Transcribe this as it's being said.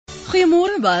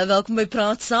Goeiemôre, baie welkom by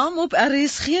Praat Saam op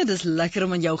RSG. Dis lekker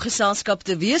om in jou geselskap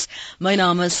te wees. My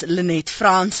naam is Lenet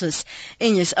Francis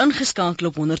en jy's ingeskakel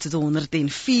op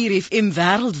 100.104 FM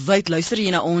wêreldwyd. Luister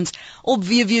jy na ons op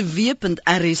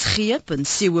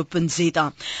www.rsg.co.za.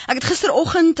 Ek het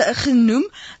gisteroggend genoem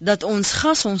dat ons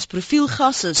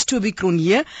profielgas is Tobie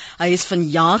Cronje. Hy is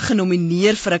vanjaar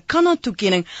genomineer vir 'n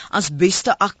Kanna-toekenning as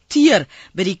beste akteur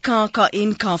by die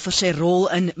KAKNK vir sy rol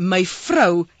in My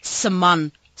Vrou se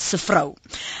Man se Vrou.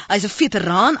 Hy is 'n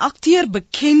veteraan akteur,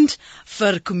 bekend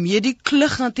vir komedie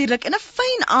klug natuurlik en 'n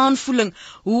fyn aanvoeling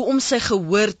hoe om sy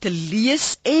gehoor te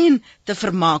lees en te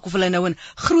vermaak, of hulle nou in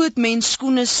groot mens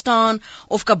skoene staan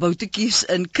of kaboutetjies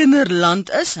in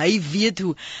kinderland is, hy weet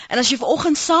hoe. En as jy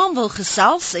vanoggend saam wil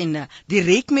gesels en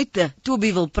direk met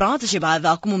Tobie wil praat, is jy baie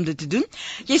welkom om dit te doen.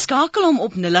 Jy skakel hom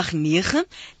op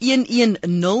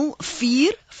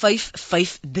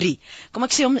 089-1104-553. Kom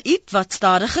ek sê hom iets wat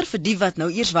stadiger vir die wat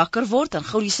nou eers wakker word, dan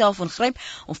gou die selfoon gryp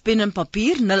of pen en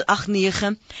papier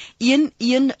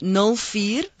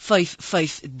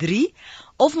 089-1104-553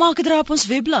 of maak dit op ons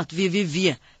webblad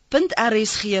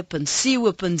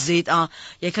www.rsg.co.za.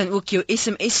 Jy kan ook jou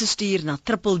SMS stuur na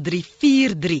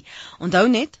 3343. Onthou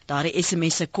net, daardie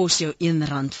SMS kos jou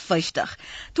R1.50.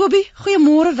 Tobie,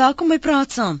 goeiemôre, welkom by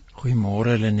Praat Saam.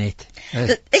 Goeiemôre Lenet.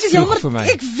 Ek is jammer,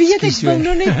 ek weet ek wil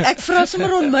nou net, ek vra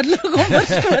sommer onmiddellik om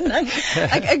verskoning.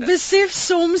 Ek besef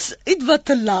soms iets wat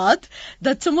te laat,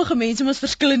 dat sommige mense mos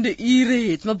verskillende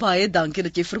ure het, maar baie dankie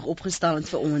dat jy vroeg opgestaan het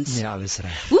vir ons. Ja, alles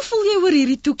reg. Hoe voel jy oor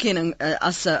hierdie toekenning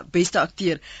as 'n beste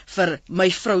akteur vir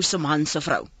My Vrou se Man se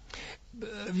Vrou?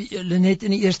 Lenet,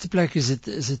 in die eerste plek is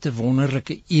dit 'n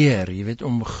wonderlike eer, jy weet,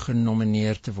 om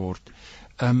genomineer te word.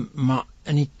 Maar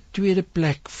in die tweede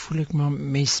plek voel ek maar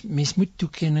mens moet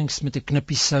toekennings met 'n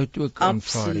knippie sout ook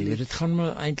aanvaar. Jy weet, dit gaan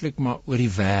maar eintlik maar oor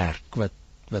die werk wat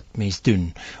mens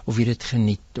doen, of jy dit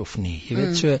geniet of nie. Jy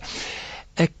weet, so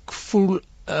ek voel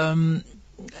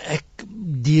ek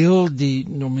deel die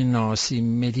nominasie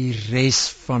met die res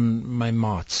van my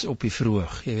maats op die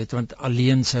verhoog, jy weet, want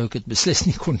alleen sou ek dit beslis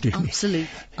nie kon doen nie. Absoluut,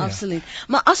 absoluut.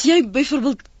 Maar as jy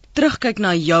byvoorbeeld terugkyk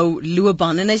na jou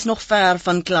loopbaan en hy's nog ver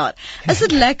van klaar. Is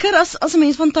dit lekker as 'n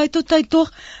mens van tyd tot tyd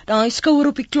tog daai skouer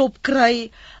op die klop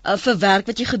kry vir werk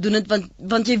wat jy gedoen het,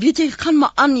 want jy weet jy gaan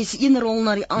maar aan, jy's een rol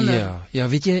na die ander. Ja,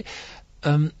 weet jy,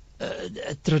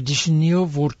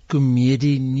 tradisioneel word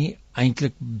komedie nie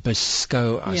eintlik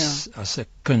beskou as 'n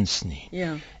kuns nie.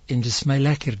 Ja. En dit is my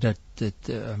lekker dat dit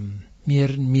meer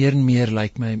en meer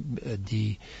lyk my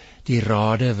die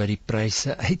rade wat die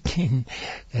pryse uitken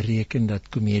reken dat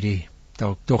komedie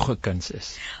dalk tog 'n kuns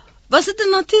is. Was dit 'n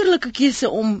natuurlike keuse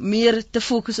om meer te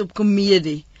fokus op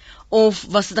komedie? Of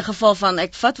was dit 'n geval van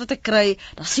ek vat wat ek kry,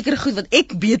 daar's seker goed wat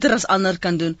ek beter as ander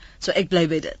kan doen, so ek bly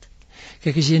by dit?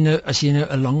 Kyk, as jy nou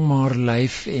 'n lang maar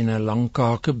lyf en 'n lang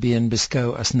kakebeen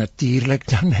beskou as natuurlik,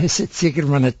 dan is dit seker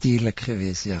maar natuurlik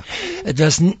geweest, ja. Dit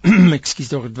was nie,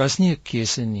 dit was nie 'n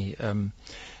keuse nie.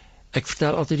 Ek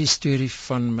vertel altyd die storie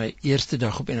van my eerste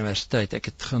dag op universiteit. Ek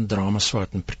het gaan drama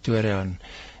swaat in Pretoria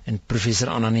en professor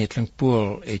Anna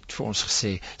Netlingpool het vir ons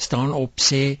gesê, staan op,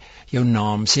 sê jou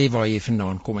naam, sê waar jy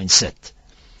vandaan kom en sit.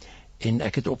 En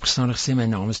ek het opgestaan en gesê, my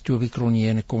naam is Tobie Cronje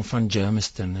en ek kom van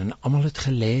Germiston, en almal het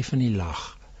gelê van die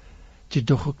lag. Toe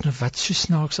dog ek, nou wat so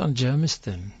snaaks aan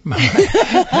Germiston? Maar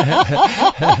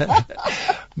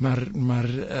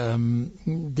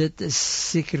dit is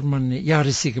seker maar dit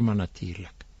is seker maar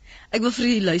natuurlik. Ek wil vir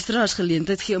die luisteraars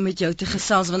geleentheid gee om met jou te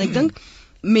gesels, want ek dink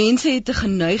mense het 'n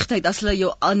geneigtheid as hulle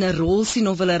jou aan 'n rol sien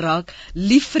of hulle raak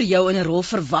lief vir jou in 'n rol,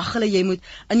 verwag hulle jy moet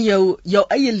in jou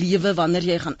eie lewe, wanneer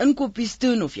jy gaan inkopies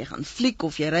doen of jy gaan fliek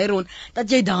of jy ry rond, dat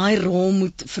jy daai rol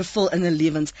moet vervul in 'n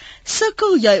lewens.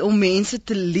 Sukkel jy om mense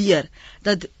te leer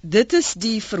dat dit is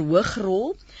die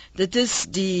verhoogrol, dit is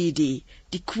die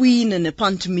queen in 'n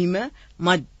pantomime,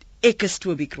 maar ek is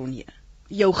Tobie Cronje,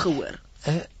 jou gehoor?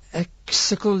 Ek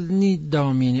sukkel nie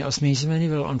daarmee nie. As mense my nie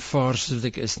wil aanvaar soos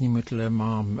ek is nie, moet hulle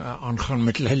maar aangaan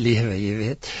met hulle lewe, jy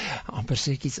weet. Amper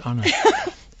sê ek iets anders.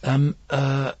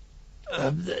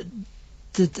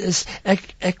 Dit is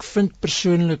ek vind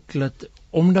persoonlik dat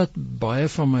omdat baie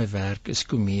van my werk is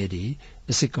komedie,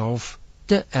 is ek half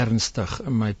te ernstig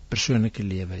in my persoonlike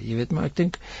lewe. Jy weet, maar ek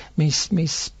dink mens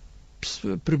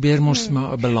probeer mos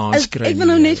maar 'n balans kry. Ek wil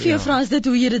nou net vir jou vra, is dit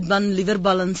hoe jy dit dan liewer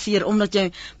balanseer, omdat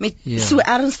jy met so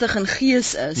ernstig in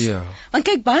gees is? Ja. Want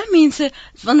kyk, baie mense,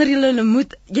 wanneer jy hulle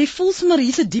moet, jy voel sommer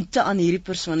hier's 'n diepte aan hierdie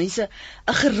persoon, hier's 'n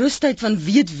gerusheid van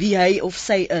weet wie hy of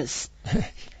sy is.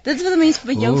 Dit is wat 'n mens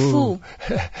by jou voel.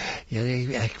 Ja,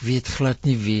 ek weet glad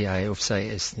nie wie hy of sy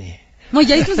is nie. Maar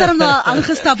jy het mos daarom daar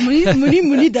aangestap,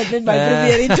 moenie dit met my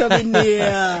probeer iets op nie.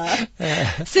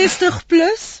 60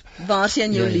 plus, Waar is jy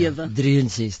in jou lewe?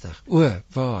 63. O,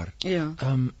 waar? Ja.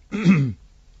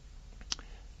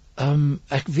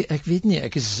 Ek weet nie,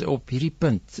 ek is op hierdie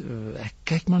punt. Ek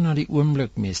kyk maar na die oomblik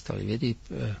meestal, jy weet,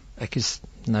 ek is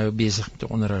nou besig met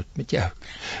 'n onderhoud met jou.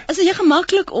 Is dit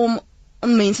gemaklik om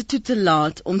mense toe te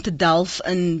laat om te delf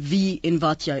in wie en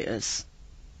wat jy is?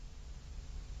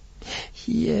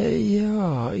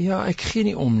 Ja, ek gee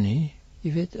nie om nie.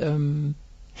 Jy weet,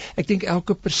 ek dink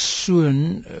elke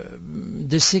persoon,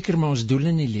 dis seker maar ons doel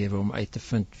in die lewe om uit te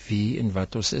vind wie en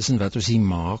wat ons is en wat ons hier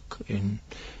maak en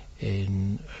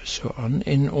so aan,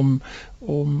 en om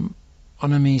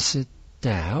ander mense te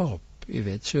help, jy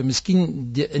weet. So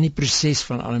miskien in die proses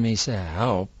van ander mense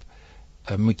help,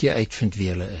 moet jy uitvind wie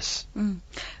hulle is.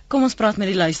 Kom ons praat met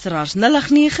die luisteraars.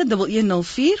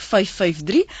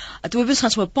 089104553. Tobie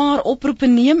gaan so 'n paar oproepe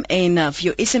neem en vir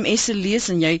jou SMS'e lees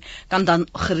en jy kan dan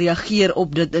gereageer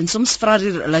op dit. En soms vra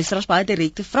die luisteraars baie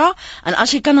direkte vrae en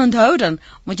as jy kan onthou, dan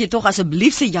moet jy tog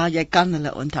asseblief sê ja, jy kan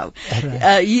hulle onthou.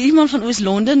 Hier iemand van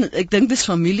Oos-London, ek dink dis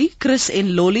familie, Chris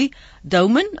en Lolly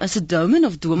Douman, is dit Douman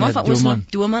of Doman? Ja, van Oos-London?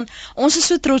 Doman. Ons is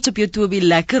so trots op jou, Tobie,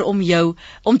 lekker om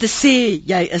te sê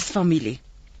jy is familie.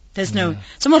 Dis nou,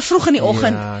 sommer vroeg in die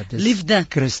oggend, liefde.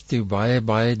 Christo,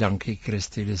 baie dankie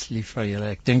Christo, dis lief van julle.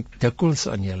 Ek dink dikwels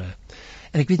aan julle.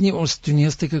 En ek weet nie, ons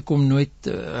toneelstukke kom nooit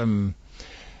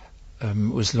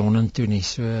Oos-London toe nie,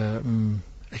 so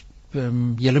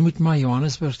julle moet maar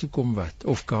Johannesburg toe kom wat,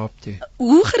 of Kaap toe.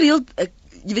 Hoe gereeld,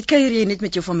 jy weet, kuier jy net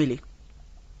met jou familie?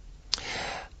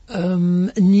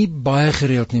 Nie baie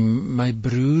gereeld nie. My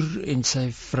broer en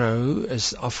sy vrou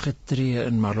is afgetree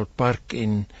in Marlot Park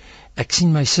en ek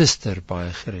sien my suster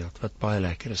baie gereeld, wat baie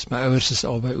lekker is. My ouers is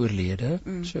albei oorlede,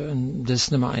 so en dis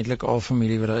nou maar eintlik al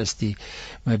familie wat daar is.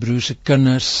 My broer se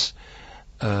kinders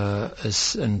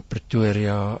is in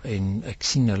Pretoria en ek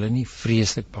sien hulle nie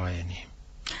vreeslik baie nie.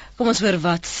 Kom ons hoor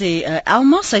wat sê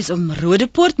Elma, sy's om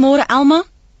Rodepoort. Môre Elma.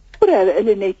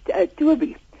 Hulle net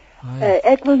Tobie.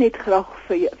 Ek wil net graag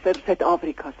vir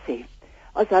Suid-Afrika sê,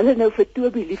 as hulle nou vir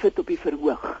Tobie liefhet op die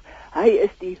verhoog, hy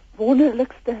is die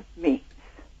wonderlikste mens.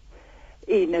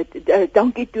 En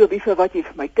dankie Tobie vir wat jy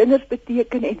vir my kinders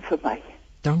beteken en vir my.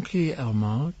 Dankie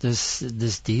Elma,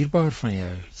 dis dierbaar van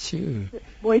jou. Sjoe.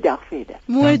 Mooi dag verder.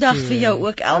 Mooi dag vir jou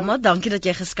ook Elma, dankie dat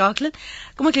jy geskakel het.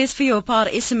 Kom ek lees vir jou 'n paar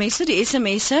SMS'e. Die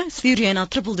SMS'e stuur jy na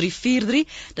 3343.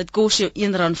 Dit kos jou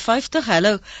R1.50.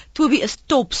 Hallo, Tobie is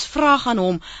tops. Vraag aan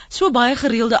hom. So baie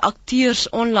gereelde akteurs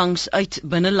onlangs uit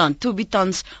binneland. Tobie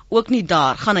tans ook nie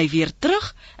daar. Gaan hy weer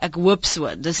terug? Ek hoop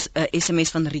so. Dis 'n SMS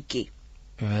van Rietjie.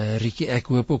 Rietjie, ek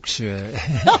hoop ook so.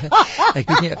 Ek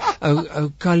weet nie,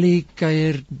 ou Callie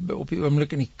kuier op die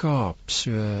oomblik in die Kaap,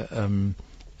 so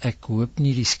ek hoop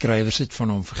nie die skrywers het van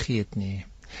hom vergeet nie.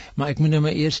 Maar ek moet nou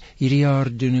maar eers, hierdie jaar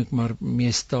doen ek maar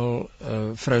meestal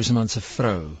Vrou se man se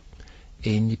vrou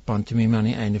en die pantomime aan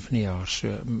die einde van die jaar, so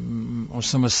ons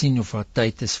sal maar sien of wat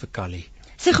tyd is vir Callie.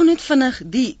 Sê gou net vinnig,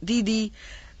 die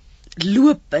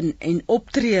loop en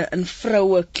optree in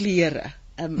vroue klere.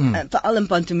 Veral in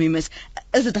pantomimes,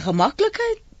 is dit 'n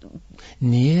gemaklikheid?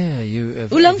 Nee,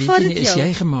 hoe lank vat dit jou? Is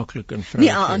jy gemaklik in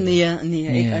vroue? Nee,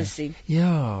 ek is nie.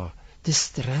 Ja,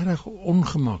 dis regtig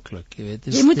ongemaklik, jy weet.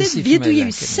 Jy moet net weet hoe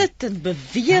jy sit en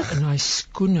beweeg. En daai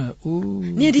skoene,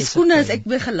 Nee, die skoene is ek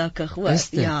baie gelukkig, hoor.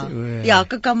 Ja,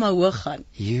 ek kan maar hoog gaan.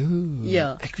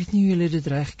 Ja. Ek weet nie hoe jy dit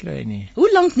reg kry nie.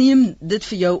 Hoe lank neem dit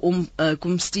vir jou om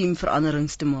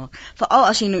kostuumveranderings te maak? Veral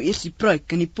as jy nou eers die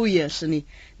pruik en die poeiers en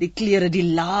die klere, die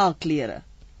lae klere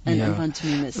in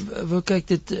pantomimes. Wel kyk,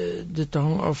 dit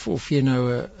hang af of jy nou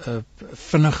 'n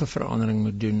vinnige verandering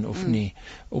moet doen of nie.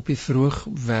 Op die verhoog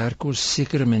werk ons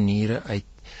sekere maniere uit.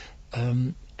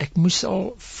 Ek moes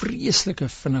al vreeslike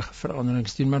vinnige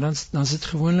veranderings doen, maar dan is dit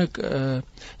gewoonlik 'n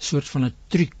soort van 'n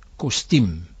truc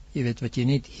kostuum. Jy weet wat jy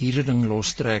net hierdie ding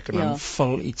lostrek en dan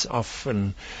val iets af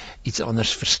en iets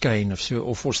anders verskyn of so,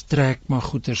 of ons trek maar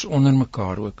goeders onder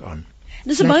mekaar ook aan.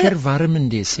 Dis lekker warm in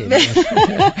Desember.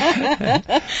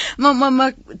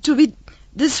 maar Tobie,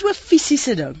 dis so 'n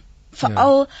fisiese ding.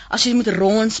 Veral as jy moet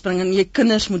rondspring en jy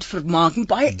kinders moet vermaak, met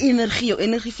baie energie, jou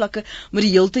energievlakke moet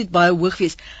die heeltyd baie hoog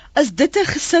wees. Is dit 'n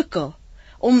gesukkel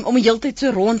om die heeltyd so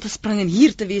rond te spring en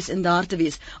hier te wees en daar te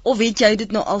wees? Of weet jy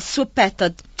dit nou al so pet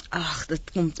dat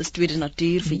is tweede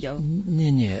natuur vir jou?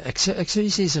 Nee, ek sou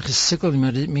nie sê is 'n gesukkel nie,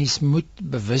 maar mens moet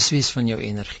bewus wees van jou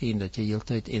energie en dat jy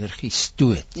heeltyd energie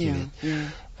stoot, jy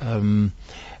weet.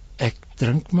 Ek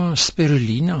drink maar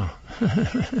spirulina.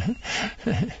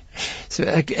 So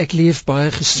ek leef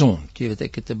baie gesond. Jy weet,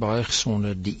 ek het 'n baie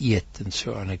gesonde dieet en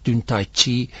so en ek doen tai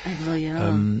chi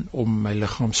om my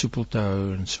liggaam soepel te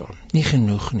hou en so. Nie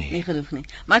genoeg nie. Nie genoeg nie.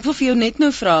 Maar ek wil vir jou net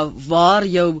nou vra waar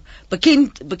jou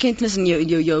bekendnis en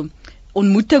jou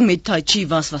ontmoeting met tai chi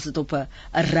was dit op 'n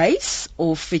reis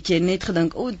of het jy net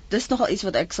gedink, dis nogal iets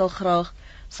wat ek graag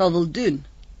sal wil doen?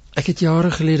 Ek het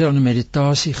jare gelede aan 'n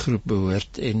meditasiegroep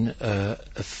behoort en 'n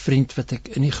vriend wat ek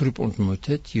in die groep ontmoet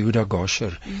het, Judah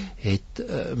Gosher, het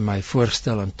my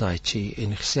voorgestel aan tai chi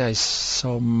en gesê hy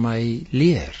sal my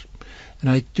leer. En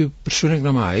hy het toe persoonlik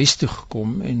na my huis toe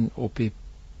gekom en op die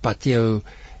patio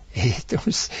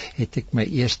het ek my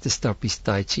eerste stappies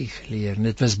tai chi geleer en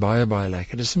dit was baie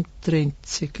lekker. Dit is omtrent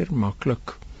seker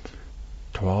maklik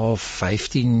 12,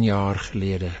 15 jaar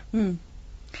gelede.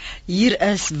 Hier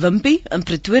is Wimpie in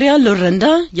Pretoria.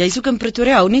 Lorinda, jy's ook in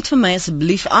Pretoria. Hou net vir my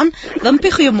asseblief aan.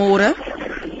 Wimpie, goeiemôre.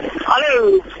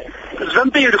 Hallo.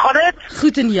 Wimpie, hoe gaan dit?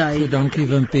 Goed en jy? Goed, dankie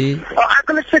Wimpie. Ek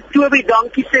wil net vir Tobie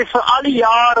dankie sê vir al die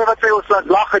jare wat hy ons laat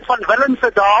lag het van Willem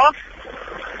se dae.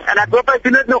 En ek hoop hy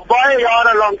doen dit nog baie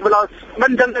jare lank, want daar's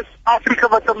min dinge in Afrika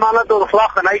wat 'n man het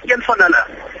oorglag en hy is een van hulle.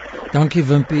 Dankie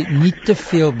Wimpie, nie te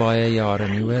veel baie jare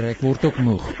nie, hoor, ek word ook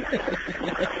moeg.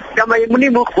 Ja, maar jy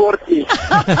moenie moeg word nie.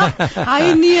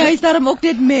 Hy's daarom ook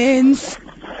net mens.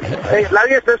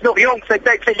 Louis is nog jong, sy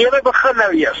lewe begin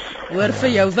nou eers. Hoor vir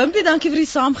jou, Wimpie, dankie vir die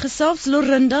saamgesels.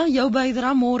 Lorinda, jou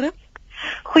bydrae môre.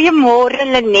 Goeiemôre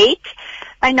Lenet.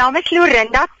 My naam is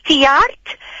Lorinda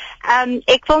Tiaart.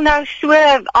 Ek wil nou so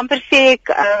amper sê ek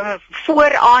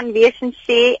vooraan wees en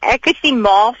sê ek is die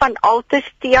ma van Altus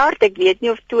Tiaart. Ek weet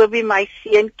nie of Tobie my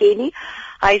seun ken nie.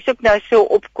 Hy is ook nou so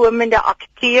opkomende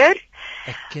akteur.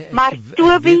 Maar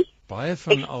Tobie, ek weet baie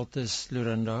van Altus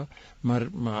Lorinda, maar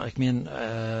ek meen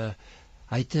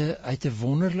hy het 'n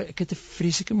wonderlike, ek het 'n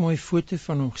vreeslike mooi foto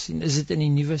van hom gesien. Is dit in die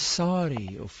nuwe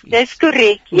sari of iets? Dis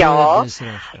korrek, ja. Dis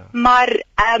reg, ja. Maar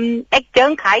ek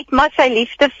dink hy het maar sy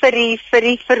liefde vir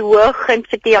die verhoog en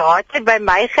vir teater by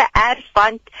my geërf,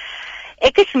 want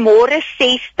ek is môre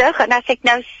 60 en as ek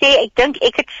nou sê, ek dink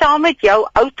ek het saam met jou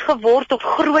oud geword of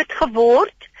groot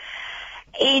geword.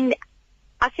 En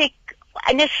as ek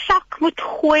in 'n sak moet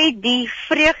gooi die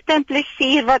vreugde en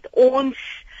plesier wat ons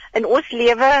in ons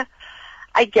lewe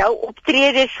uit jou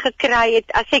optredes gekry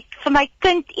het, as ek vir my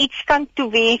kind iets kan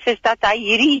toewens, is dat hy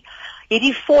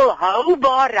hierdie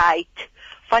volhoubaarheid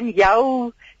van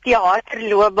jou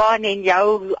teaterloopbaan en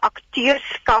jou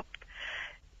akteurskap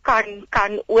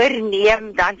kan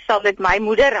oorneem, dan sal dit my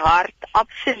moederhart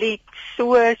absoluut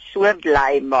so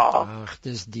bly maak. Ag,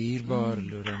 dis dierbaar,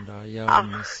 Lorinda. Ja,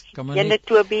 mens kan maar net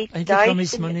Tobie, eintlik kan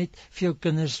mens maar net vir jou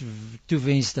kinders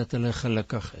toewens dat hulle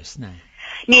gelukkig is, né?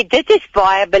 Nee, dit is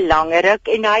baie belangrik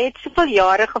en hy het soveel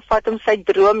jare gevat om sy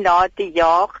droom na te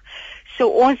jaag. So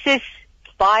ons is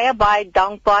baie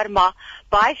dankbaar, maar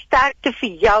baie sterkte vir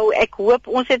jou. Ek hoop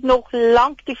ons het nog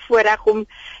lank die voorreg om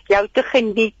jou te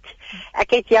geniet.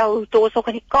 Ek het jou toe ons nog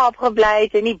in die Kaap gebly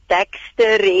het, in die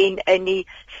Baxter en in die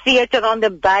theater aan die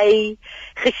by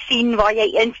gesien waar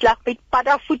jy eenslag met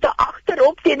paddavoete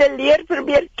agterop teen 'n leer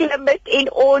probeer klim het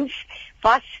en ons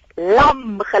was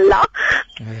lam gelag.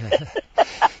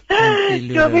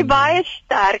 Tobie, baie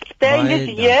sterkte en dit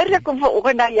is heerlik om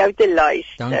vanoggend na jou te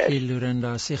luister. Dankie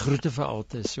Lorinda, sê groete vir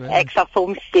Altus, hoor. Ek sal vir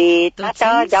hom sê,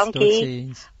 tata,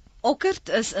 dankie. Okkert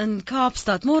is in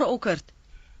Kaapstad. Môre Okkert.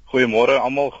 Goeiemôre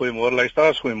almal, goeiemôre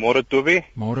luisteraars, goeiemôre Tobie.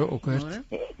 Môre Okkert.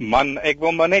 Man, ek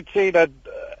wil maar net sê dat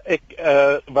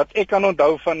wat ek kan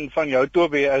onthou van jou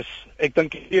Tobie is, ek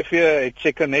dink die TV het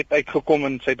seker net uitgekom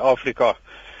in Suid-Afrika.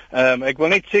 Ek wil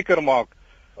net seker maak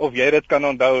of jy dit kan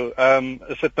onthou.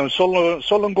 Is dit nou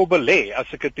Solongobele as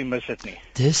ek dit nie mis het nie.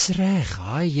 Dis reg.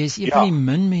 Jy's een van die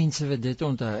min mense wat dit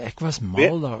onthou. Ek was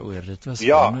mal daaroor. Dit was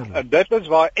wonderlik. Ja, dit is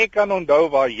waar ek kan onthou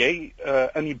waar jy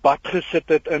in die bad gesit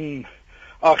het in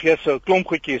so klomp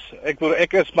goedjies.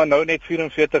 Ek is maar nou net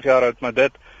 44 jaar oud, maar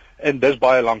dis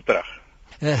baie lank terug.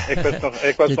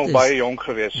 Ek was nog baie jonk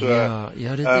geweest. So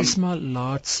ja, dit is maar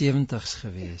laat 70's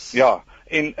geweest. Ja.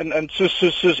 En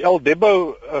soos El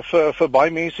Debo vir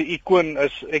baie mense ikoon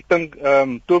is, ek dink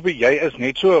Tobie, jy is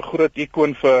net so 'n groot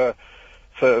ikoon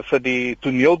vir die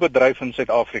toneelbedryf in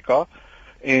Suid-Afrika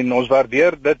en ons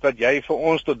waardeer dit wat jy vir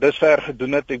ons tot dusver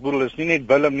gedoen het. Ek bedoel, is nie net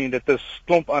Willem nie, dit is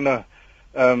klomp ander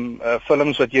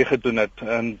films wat jy gedoen het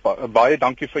en baie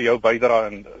dankie vir jou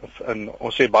bydrae en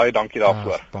ons sê baie dankie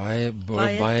daarvoor. Baie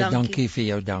dankie vir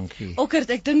jou dankie. Okkert,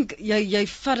 ek dink jy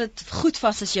vat dit goed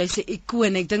vas as jy sê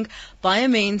ikoon. Ek dink baie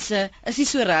mense is nie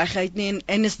so reguit nie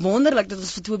en is wonderlik dat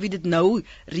ons vir Tobie dit nou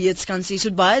reeds kan sê.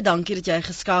 So baie dankie dat jy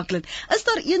geskakel het. Is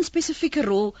daar een spesifieke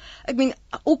rol? Ek meen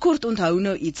Okkert onthou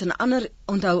nou iets, 'n ander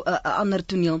onthou 'n ander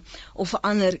toneel of 'n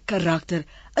ander karakter.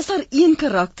 Is daar een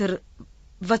karakter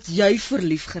wat jy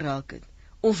verlief geraak het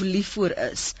of lief voor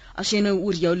is as jy nou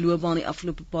oor jou loopbaan die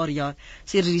afgelope paar jaar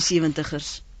sedert die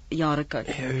 70ers jare kyk?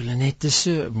 Net dis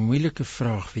 'n moeilike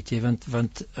vraag, weet jy,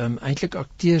 want eintlik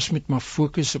akteurs moet maar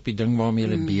fokus op die ding waarmee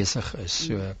hulle besig is.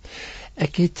 So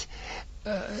ek het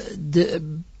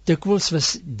dikwels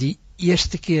was die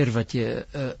eerste keer wat jy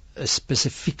 'n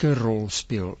spesifieke rol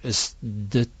speel, is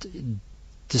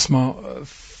dis maar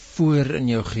voor in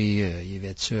jou geheue, jy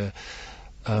weet, so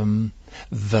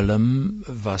Willem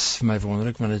was vir my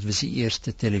wonderlik want dit was die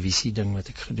eerste televisie ding wat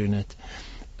ek gedoen het.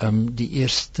 Die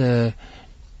eerste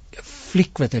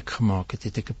fliek wat ek gemaak het,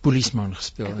 het ek 'n polisieman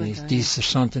gespeel en die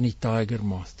sergeant in die Tiger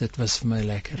Moth. Dit was vir my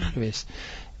lekker geweest.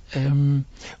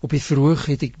 Op die verhoog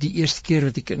het ek die eerste keer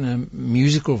wat ek in 'n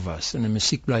musical was, in 'n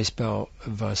musiekblyspel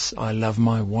was I Love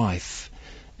My Wife.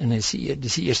 En dis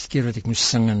die eerste keer wat ek moes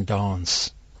sing en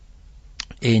dans.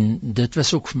 En dit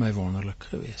was ook vir my wonderlik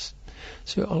geweest.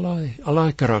 So al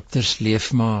daai karakters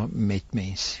leef maar met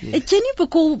mens. Het jy nie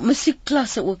bekoel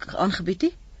musiekklasse ook aangebied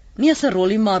nie? Nie as 'n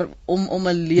rollie maar om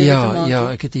 'n lewe te maak.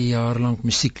 Ja, ek het 'n jaar lank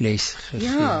musiekles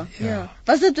gegee. Ja.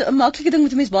 Was dit 'n maklike ding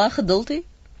met 'n mens baie geduld hê?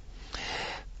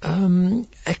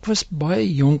 Ek was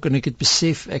baie jonk en ek het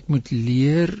besef ek moet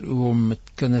leer hoe om met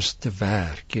kinders te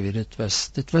werk. Jy weet,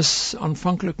 dit was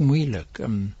aanvanklik moeilik.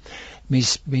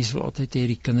 Mens wil altyd hê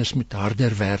die kinders moet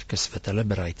harder werk as wat hulle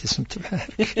bereid is om te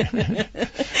werk.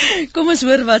 Kom ons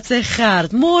hoor wat sê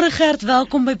Gert. Môre Gert,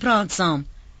 welkom by Praat Saam.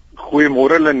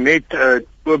 Goeiemôre Lenet,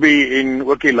 Tobie en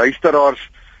ook die luisteraars.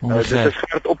 Dit is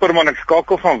Gert Opperman, ek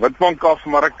skakel van Witbank af,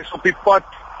 maar ek is op die pad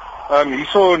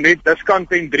hierso net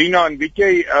diskant en Drina en weet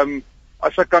jy,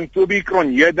 as ek aan Tobie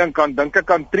Cronje dink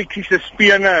ek aan Trixie se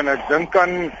spene en ek dink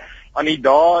aan die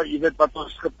dae, jy weet wat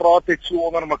ons gepraat het so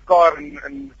onder mekaar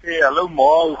en sê hallo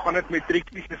ma, hoe gaan dit met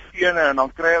Trixie se spene en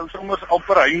dan kry jy soms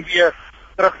amper heimwee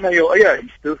terug na jou eie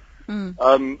huis toe.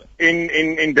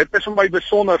 En dit is vir my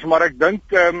besonder, maar ek dink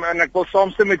en ek wil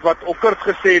saamstem met wat Okkert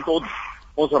gesê het,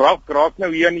 ons raak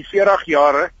nou hier in die 40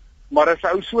 jare. Maar as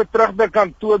ou so terugdink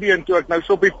aan Tobie en toe ek nou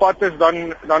so op die pad is,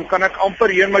 dan kan ek amper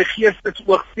hier in my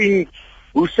geestesoog sien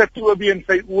hoe sit Tobie in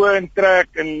sy oë en trek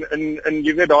en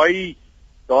jy weet daai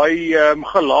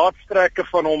gelaatstrekke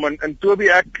van hom en Tobie,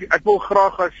 ek wil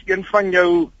graag as een van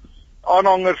jou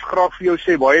aanhangers graag vir jou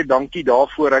sê baie dankie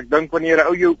daarvoor. Ek dink wanneer 'n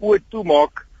ou jou oë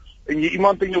toemaak en jy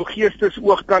iemand in jou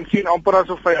geestesoog kan sien amper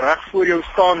asof hy reg voor jou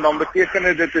staan, dan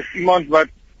beteken dit is iemand wat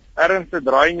ergens 'n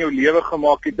draai in jou lewe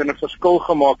gemaak het en 'n verskil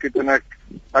gemaak het en ek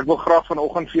wil graag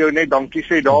vanoggend vir jou net dankie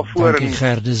sê daarvoor. Dankie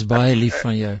Gert, dis baie lief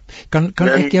van jou. Kan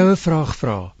ek jou 'n vraag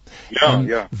vra?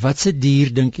 Ja. Wat se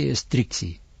dier dink jy is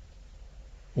Trixie?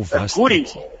 Of was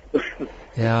dit?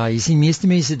 Ja, jy sien meeste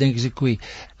mense dink is 'n koei.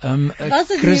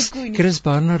 Chris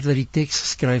Barnard wat die teks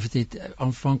geskryf het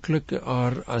aanvanklik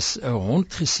haar as 'n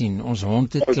hond gesien. Ons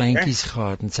hond het kleintjies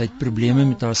gehad en sy het probleme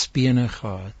met haar spene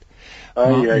gehad.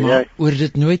 Maar oor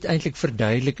dit nooit eintlik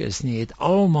verduidelik is nie, het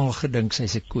almal gedink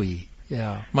sy's 'n koei.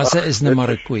 Ja, maar sy is nou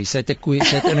maar 'n koei. Sy het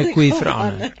in 'n koei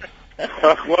verander.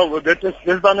 Ag wel, dit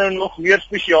is dan nou nog meer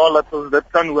spesiaal dat ons dit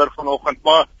kan hoor vanoggend.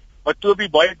 Maar Tobie,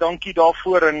 baie dankie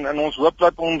daarvoor en ons hoop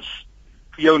dat ons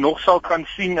vir jou nog sal kan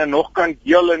sien en nog kan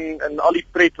deel in al die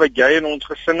pret wat jy in ons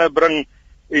gesinne bring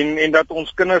en dat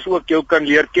ons kinders ook jou kan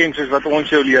leer ken soos wat ons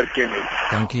jou leer ken het.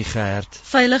 Dankie Gert.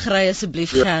 Veilig ry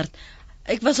asseblief Gert.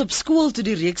 Ek was op skool toe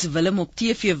die reeks Willem op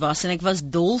TV was en ek was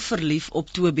dol verlief op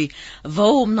Tobie.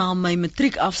 Wou hom na my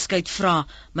matriekafskeid vra,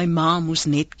 my ma moes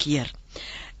net keer.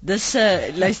 Dis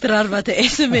 'n luisteraar wat 'n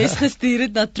SMS gestuur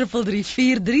het na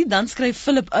 3343. Dan skryf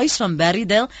Philip Uys van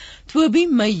Berrydale: Tobie,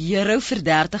 my hero vir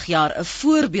 30 jaar, 'n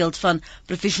voorbeeld van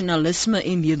professionalisme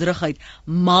en nederigheid,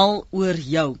 mal oor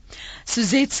jou.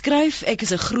 Suzette skryf: ek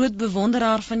is 'n groot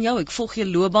bewonderaar van jou. Ek volg jou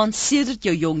loopbaan sedert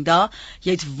jou jong dae.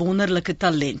 Jy het wonderlike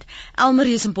talent.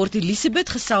 Elmarie is in Port Elizabeth,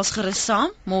 gesels gerus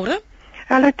saam. Môre.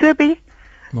 Hallo Tobie.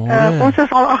 Ons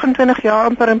is al 28 jaar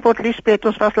amper in Port Elizabeth,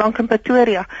 ons was lank in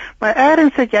Pretoria. Maar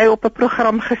ergens het jy op 'n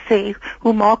program gesê,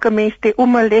 hoe maak 'n mens die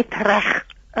omelet reg?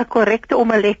 'n korrekte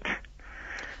omelet.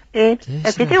 En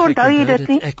ek weet nie, onthou jy dit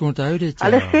nie? Ek onthou dit, ja.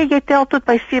 Hulle sê jy tel tot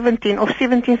by 17 of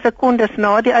 17 sekondes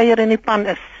na die eier in die pan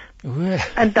is.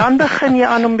 En dan begin jy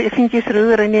aan om effentjies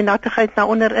roer en die nattigheid na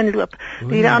onder inloop.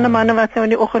 Die ander manne wat nou in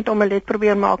die oggend omelet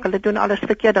probeer maak, hulle doen alles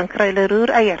verkeerd, dan kry hulle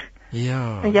roereier.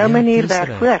 Ja. En jou manier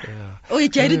werk, hoor.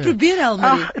 Het jy dit probeer,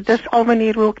 Elmarie? Ag, dis al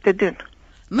manier hoe ek dit doen.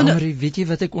 Elmarie, weet jy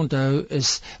wat ek onthou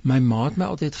is, my ma het my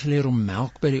altyd geleer om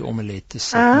melk by die omelet te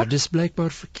sit, maar dis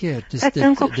blykbaar verkeerd. Dit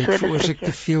veroorsaak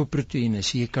te veel proteïene,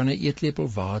 so jy kan 'n eetlepel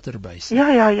water bysit.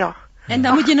 Ja. En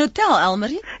dan moet jy nou tel,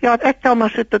 Elmarie? Ja, ek tel maar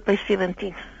so tot by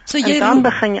 17. So en dan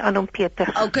begin jy aan om Peter.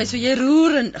 Okay, so jy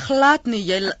roer en glad nie,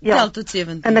 jy tel tot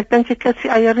 17. En ek dink jy klits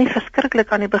die eier nie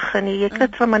verskriklik aan die begin nie. Jy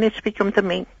klits van maar net 'n bietjie om te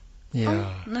meng. Ja.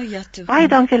 Nou ja toe. Baie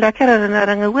dankie, lekker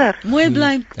herinneringe, hoor. Mooi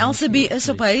bly. Elsabie is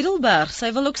op Heidelberg.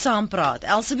 Sy wil ook saam praat.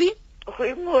 Elsabie?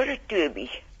 Goeiemôre, Tobie.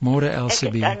 Môre,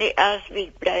 Elsabie. Ek is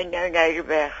Elsabie, bly nou in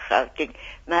Heidelberg, Gauteng.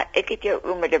 Maar ek het jou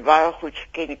oom met 'n baie goed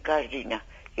gekende, Karina.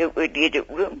 Jou oorlede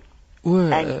oom.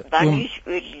 En Wannie is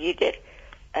oorlede.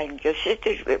 En jou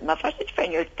suster, maar wat het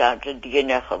van jou tante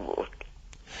Lena geword?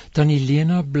 Tannie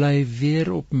Lena bly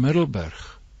weer op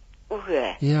Middelburg.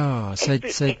 Ja, sy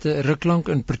het ruk lank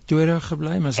in Pretoria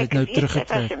gebly, maar sy het nou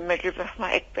teruggetrek. Ek was in Middelburg,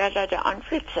 maar ek bel dat die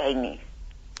antwoord sy nie.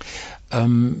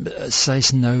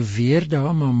 Sy's nou weer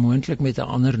daar, maar moontlik met 'n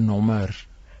ander nommer.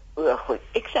 Goed.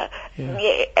 Ek sê,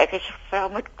 nee, ek is gevra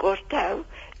met kort hou.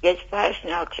 Jy's baie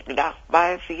snaaks, ek dag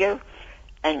baie vir jou.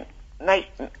 En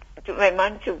toe my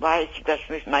man so baie siek was,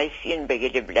 moes my seun by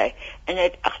julle bly. En hy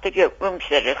het agter jou oom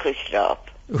se rug geslaap.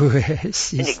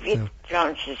 En ek weet,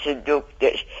 Frans is 'n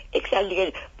dokter. Ek sal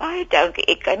leer, baie dankie,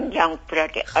 ek kan lank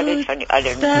praat, alles van die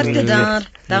sterkte daar,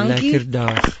 dankie. Lekker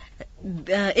dag.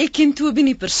 Ek ken Tobie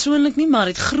nie persoonlik nie, maar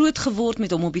het groot geword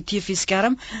met hom op die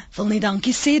TV-skerm. Wil net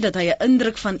dankie sê dat hy 'n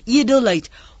indruk van edelheid,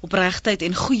 opregtheid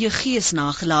en goeie gees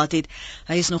nagelaat het.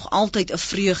 Hy is nog altyd 'n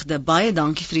vreugde. Baie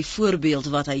dankie vir die voorbeeld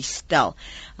wat hy stel.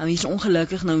 Hy is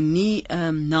ongelukkig nou nie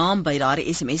naam by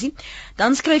daardie SMS nie.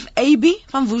 Dan skryf AB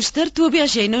van Woester: Tobie,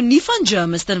 as jy nou nie van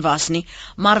Germiston was nie,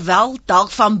 maar wel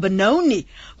dalk van Benoni,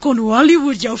 kon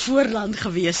Hollywood jou voorland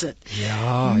gewees het.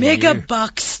 Ja.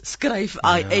 Megabucks skryf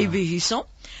AB hierso.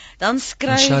 Dan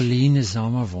skryf Charlene is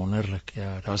nou wonderlik.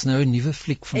 Ja, daar's nou 'n nuwe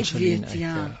fliek van Charlene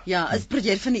uit. Ja, is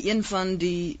projek van die een van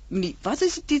die wat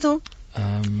is die titel?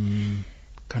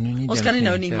 Kan nie ons kan nie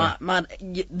nou nie, maar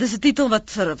dis 'n titel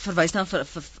wat verwys na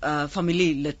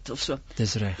familielid of so.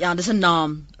 Dis reg. Ja, dis 'n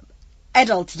naam. Young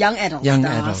adult. Young adult.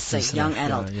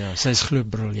 Ja, sy's glo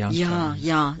briljant.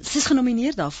 Ja, sy's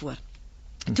genomineer daarvoor.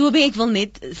 Tobie, ek wil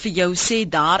net vir jou sê,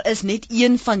 daar is net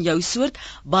een van jou soort.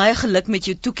 Baie geluk met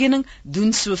jou toekenning.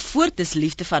 Doen so voort, dis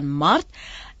liefde van Mart.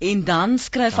 En dan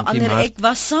skryf 'n ander, ek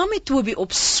was saam met Tobie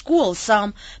op skool,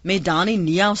 saam met Dani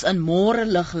Neus in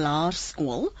Morelig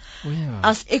Laerskool.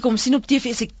 As ek hom sien op TV,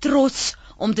 is ek trots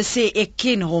om te sê ek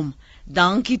ken hom.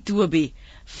 Dankie Tobie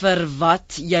vir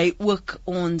wat jy ook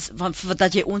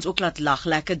dat jy ons ook laat lag.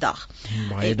 Lekker dag.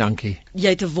 Baie dankie. Jy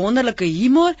het 'n wonderlike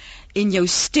humor en jou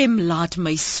stem laat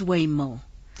my swemel.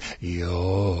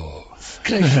 Ja.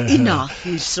 Skryf Ina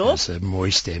hierso. Dis 'n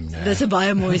mooi stem, né? Dis 'n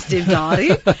baie mooi stem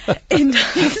daarin. En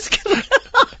dan skryf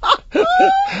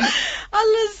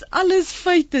alles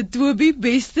feite. Tobie,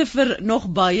 beste vir nog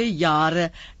baie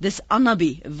jare. Dis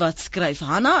Annabie wat skryf.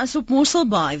 Hanna is op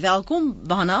Mosselbaai. Welkom,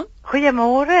 Hanna.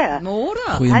 Goeiemôre.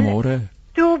 Goeiemôre.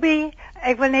 Tobie,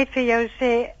 ek wil net vir jou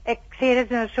sê, ek sê dit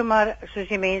nou sommer soos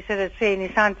die mense dit sê in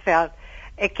die Sandveld.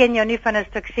 Ek ken jou nie van 'n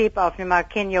stuk seep af nie, maar ek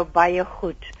ken jou baie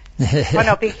goed. Van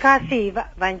op die kassie,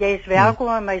 want jy is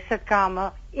welkom in my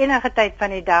sitkamer enige tyd van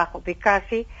die dag op die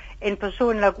kassie en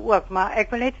persoonlik ook, maar ek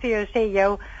wil net vir jou sê,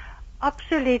 jou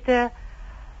absolute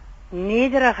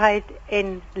nederigheid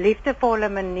en liefdevolle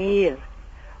manier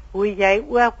hoe jy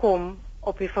oorkom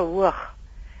op die verhoog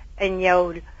en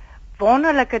jou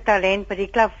wonderlike talent met die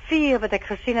klavier wat ek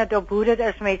gesien het op Hoe dit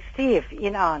is met Steve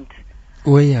een aand.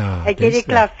 O ja. Ek het die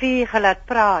klavier gelaat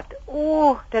praat.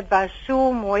 Dit was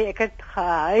so mooi. Ek het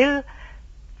gehuil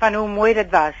van hoe mooi dit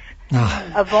was.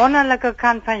 'n Wonderlike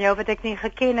kant van jou wat ek nie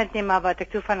geken het nie, maar wat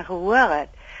ek toe van gehoor het.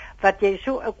 Wat jy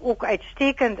so ook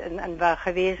uitstekend in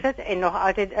gewees het en nog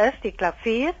altyd is, die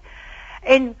klavier.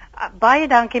 En baie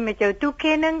dankie met jou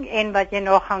toekenning en wat jy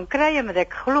nog gaan kry, want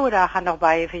ek glo daar gaan nog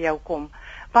baie vir jou kom.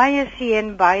 Baie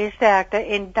seën, baie sterkte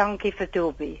en dankie vir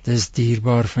Tobie. Dis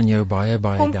dierbaar van jou, baie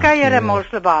kom dankie. kuier in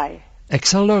Mosselbaai. Ek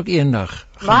sal dalk eendag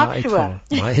Maak so.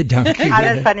 Baie dankie.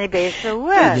 Alles van die beste,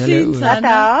 hoor.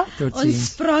 Ons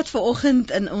praat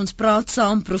vanoggend in ons praat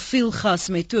saam profielgas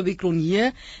met Tobie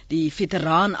Cronje, die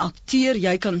veteraan akteur.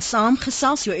 Jy kan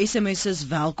saamgesels, jou SMS is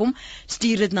welkom.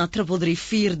 Stuur dit na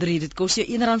 3343, dit kos jou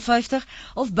R1.50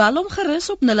 of bel hom gerus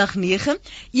op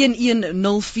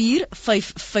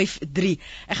 089-1104-553.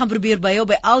 Ek gaan probeer by jou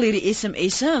by al hierdie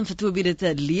SMS'e en vir Tobie dit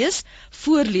te lees,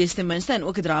 voorlees ten minste en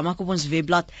ook 'n draai maak op ons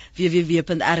webblad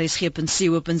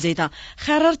www.rsg.co.za.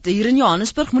 Gerard hier in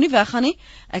Johannesburg, moenie weggaan nie.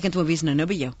 Ek en Tobie is nou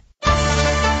by jou.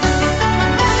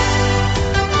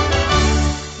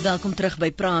 Welkom terug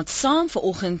by Praat Saam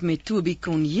vanoggend met Tobie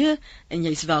Cronje en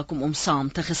jy's welkom om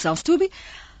saam te gesels. Tobie,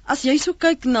 as jy so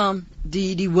kyk na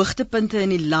die hoogtepunte en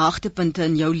die laagtepunte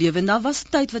in jou lewe, daar was 'n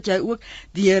tyd wat jy ook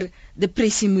deur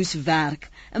depressie moes werk.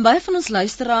 En baie van ons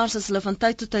luisteraars, as hulle van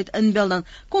tyd tot tyd inbel, dan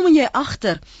kom jy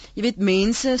agter, jy weet,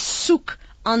 mense soek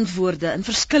antwoorde in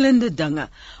verskillende dinge.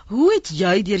 Hoe het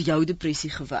jy deur jou depressie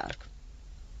gewerk?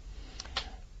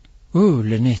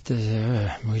 Lenet, dis 'n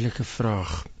moeilike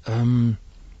vraag.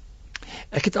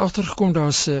 Ek het agtergekom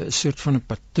daar's 'n soort van 'n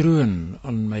patroon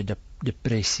aan my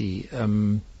depressie.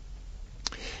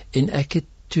 En ek het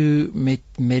toe met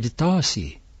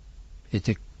meditasie het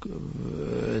ek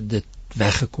dit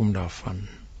weggekom daarvan.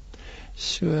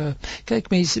 So, kyk,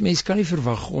 mense kan nie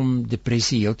verwag om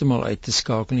depressie heeltemal uit te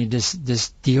skakel nie.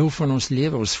 Dis deel van ons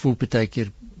lewe. Ons voel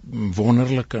partykeer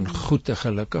wonderlik en goed en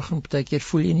gelukkig en partykeer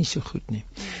voel jy nie so goed nie.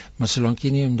 Maar solank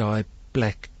jy nie in daai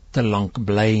plek te lank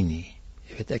bly nie.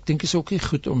 Jy weet, ek dink is ook nie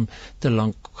goed om te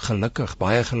lank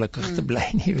baie gelukkig te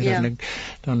bly nie.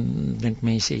 Dan dink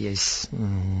mense jy's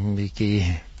 'n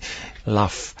bietjie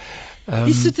laf.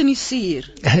 Die soet en die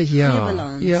suur.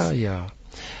 Ja.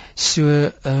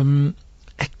 So,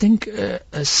 ek dink 'n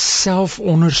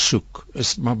selfondersoek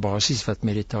is maar basies wat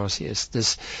meditasie is.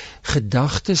 Dis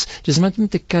gedagtes, dis net om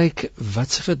te kyk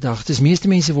wat se gedagtes. Meeste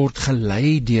mense word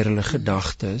gelei deur hulle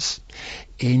gedagtes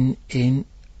en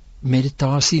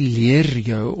meditasie leer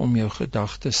jou om jou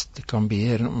gedagtes te kan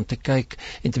beheer en om te kyk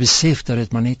en te besef dat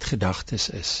dit maar net gedagtes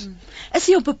is. Is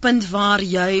jy op 'n punt waar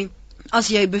jy, as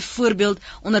jy byvoorbeeld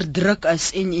onder druk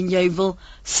is en jy wil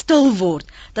stil word,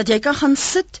 dat jy kan gaan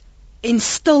sit en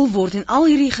stil word en al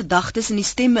hierdie gedagtes en die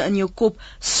stemme in jou kop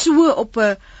so op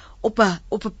 'n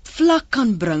vlak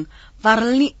kan bring waar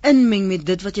hulle nie inmeng met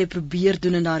dit wat jy probeer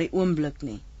doen in daardie oomblik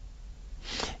nie?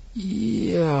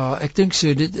 Ja, ek dink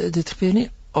so. Dit gebeur nie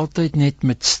altyd net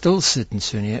met stil sit en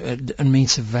so nie. In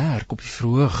mense werk op die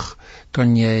verhoog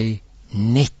kan jy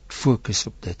net fokus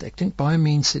op dit. Ek dink baie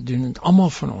mense doen dit, almal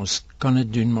van ons kan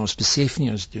dit doen, maar ons besef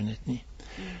nie ons doen dit nie.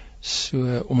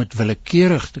 So om dit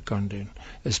willekeurig te kan doen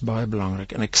is baie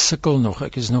belangrik en ek sukkel nog,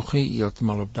 ek is nog nie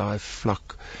heeltemal op daai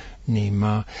vlak nie,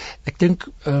 maar ek dink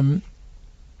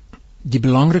die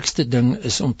belangrikste ding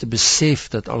is om te besef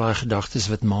dat al daai gedagtes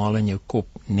wat maal in jou kop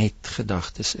net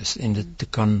gedagtes is en dit te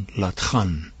kan laat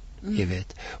gaan, jy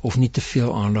weet, of nie te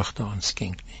veel aandag daaraan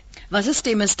skenk nie. Was 'n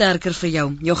stemme sterker vir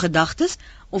jou gedagtes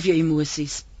of jou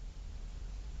emosies?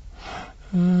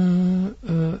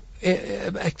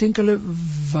 Ek dink hulle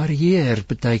varieer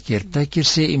partykeer. Partykeer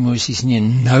sê emosies nie,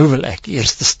 nou wil ek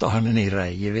eers te staan in die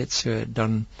ry, jy weet, so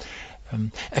dan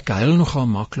ek huil nogal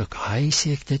maklik. Hy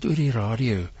sê ek dit oor die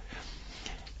radio.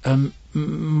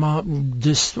 Maar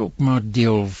dis ook maar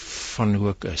deel van hoe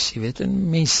ek is, jy weet, en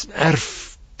mens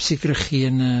erf sekere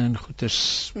gene en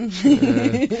goeters.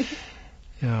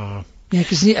 Ja,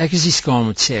 ek is nie skaam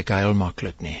om te sê ek huil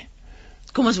maklik nie.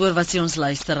 Kom ons hoor wat sê ons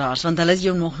luisteraars, want hulle het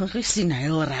jou nog nie gesien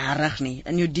huil regtig nie.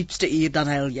 In jou diepste uur dan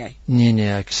huil jy.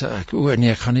 Nee, ek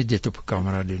gaan nie dit op 'n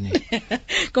kamera doen nie.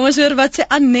 Kom ons hoor wat sê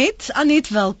Anet. Anet,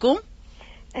 welkom.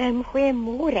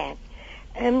 Goeiemôre.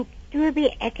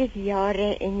 Tobie, ek het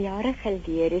jare en jare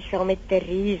gelede saam met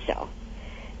Teresa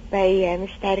by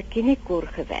Sterkinekor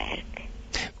gewerk.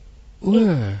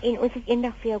 En ons het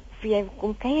eendag vir jou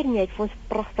kom kuier en jy het vir ons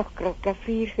pragtig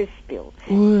klavier gespeel.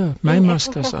 My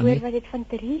maskas aan. Ek het wat dit van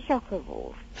Teresa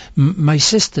geword. My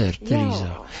suster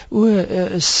Teresa.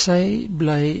 Sy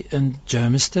bly in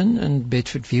Germiston in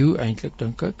Bedfordview eintlik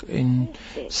dink ek en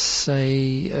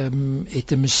sy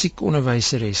het 'n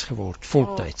musiekonderwyseres geword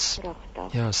voltyds.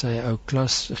 Ja, sy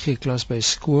gee klas by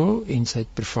skool en sy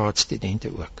het privaat studente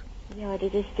ook. Ja,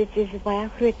 dit is baie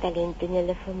groot talent in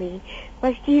julle familie.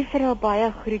 Maar stuur vir haar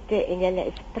baie groete en julle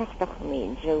is pragtige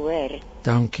mense, hoor.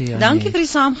 Dankie, Anet. Dankie vir die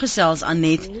saamgesels,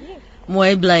 Anet.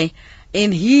 Mooi bly.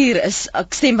 En hier is 'n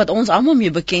stem wat ons almal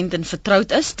mee bekend en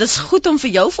vertroud is. Dis goed om vir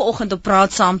jou vanoggend op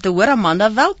Praat Saam te hoor,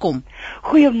 Amanda, welkom.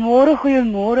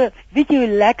 Goeiemôre. Weet jy hoe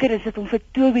lekker is dit om vir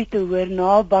Tobie te hoor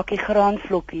na 'n bakkie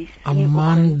graanvlokkies?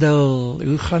 Amandel,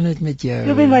 hoe gaan dit met jou?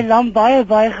 Tobie, my lam,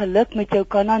 baie geluk met jou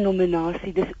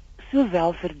Kana-nominasie. Dis so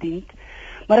welverdiend.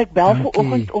 Maar ek bel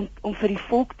vanoggend om vir die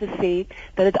volk te sê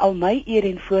dat dit al my eer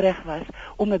en voorreg was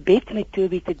om 'n bed met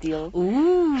Tobie te deel.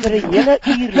 Vir 'n hele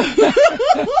uur.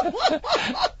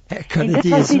 En dit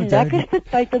was die lekkerste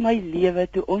tyd in my lewe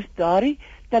toe ons daardie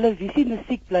televisie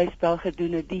musiekblyspel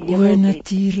gedoen het, die hele tyd.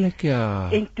 Natuurlik, ja.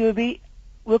 En Tobie,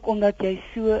 ook omdat jy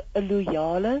so 'n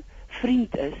loyale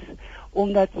vriend is,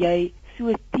 omdat jy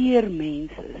so teer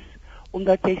mens is,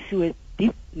 omdat jy so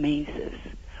diep mens is,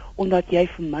 omdat jy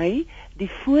vir my die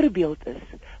voorbeeld is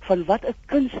van wat 'n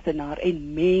kunstenaar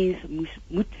en mens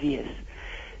moet wees,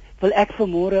 wil ek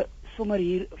vanmôre sommer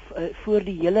hier voor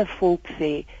die hele volk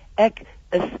sê, ek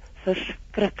is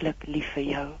verskriklik lief vir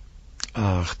jou.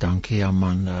 Ag, dankie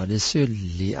Amanda, dis so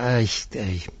lief.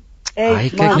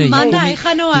 Amanda, hy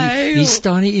gaan nou huil. Hier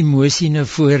staan die emosie nou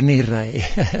voor nie ry.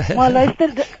 Maar luister,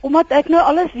 omdat ek nou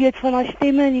alles weet van haar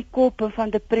stemme in die kop en van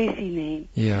depressie, nee.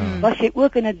 Ja. Was jy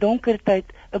ook in 'n donker tyd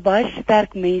 'n baie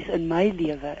sterk mens in my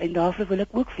lewe en daarvoor wil ek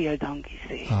ook vir jou dankie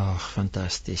sê. Ag,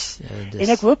 fantasties. Ja, en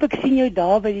ek hoop ek sien jou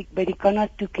daar by die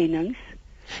Kana-toekennings.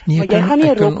 Nee, maar jy gaan nie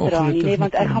 'n rok dra nie, nee,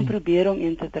 want ek gaan probeer om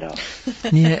een te dra.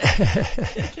 Nee.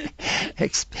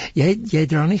 jy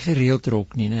dra nie gereeld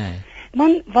rok nie, nee.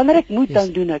 Man, wanneer ek moet,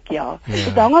 dan doen ek ja.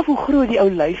 Dit hang af hoe groot die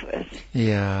ou lyf is.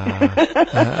 Ja.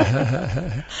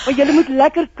 Maar julle moet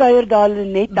lekker kuier daar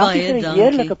net. Dankie vir 'n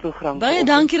heerlike program. Baie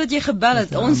dankie dat jy gebel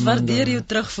het. Ons waardeer jou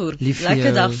terugvoer.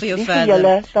 Lekker dag vir jou Lief verder.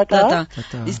 Julle, tata.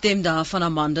 Die stem daar van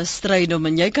Amanda Strydom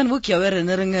en jy kan ook jou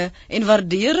herinneringe en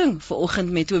waardering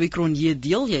vanoggend met Tobie Cronje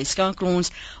deel. Jy skakel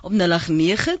ons op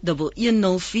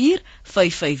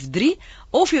 0891104553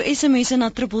 of jou SMS na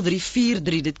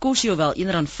 3343. Dit kos jou wel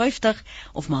R1.50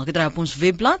 of maak dit op ons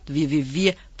webblad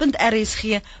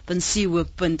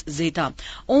www.rsg.co.za.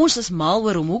 Ons is mal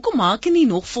oor hoekom maak jy nie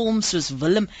nog films soos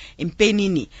Willem en Penny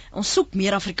nie? Ons soek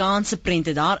meer Afrikaanse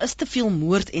prente. Daar is te veel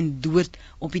moord en dood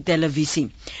op die televisie.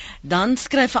 Dan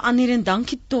skryf vir Annie en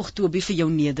dankie tog Tobie vir jou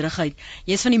nederigheid.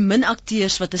 Jy is van die min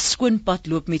akteurs wat 'n skoon pad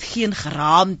loop met geen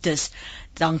geraamtes.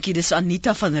 Dankie, dis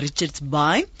Anita van Richards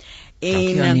Bay.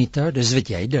 Dankie Anita, dis wat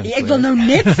jy dink. Ek wil nou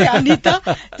net sê Anita,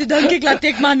 toe dink ek laat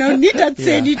ek maar nou nie dat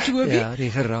sê nie Tobie. Ja,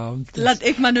 die geraamtes. Laat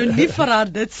ek maar nou nie vir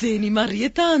haar dit sê nie.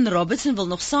 Marita en Robertson wil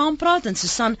nog saampraat en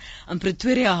Susan in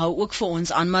Pretoria hou ook vir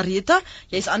ons aan. Marita,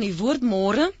 jy's aan die woord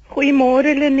môre.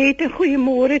 Goeiemôre Lenet en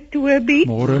goeiemôre Tobie.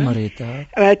 Môre Marita.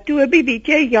 Tobie, weet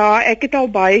jy, ja, ek het al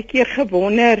baie keer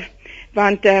gewonder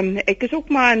want ek is ook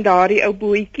maar in daardie ou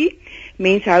bootjie.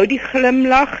 Mense hou die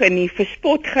glimlag en die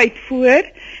verspotgheid voor,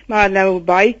 maar nou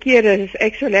baie keer as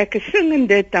ek so lekker sing en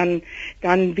dit dan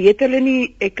weet hulle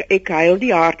nie ek huil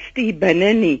die hardste hier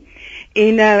binne nie.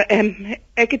 En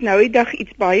ek het nou die dag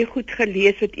iets baie goed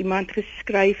gelees wat iemand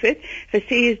geskryf het.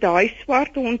 Gesê is daai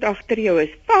swart hond agter jou is,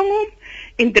 vang hom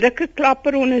en druk 'n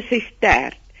klapper onder sy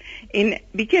stert. En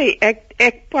weet jy,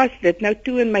 ek pas dit nou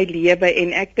toe in my lewe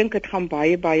en ek dink dit gaan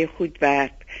baie goed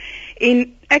werk.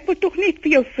 En ek wil tog net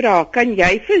vir jou vra, kan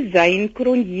jy vir Zyn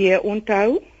Cronje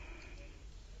onthou?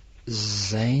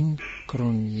 Zyn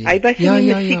Cronje. Hy was in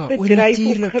die musiekbedryf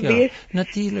ook gewees.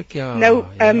 Natuurlik ja. Nou,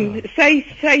 sy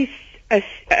is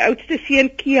oudste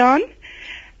seun Kian.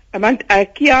 Want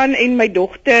Kian en my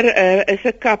dogter is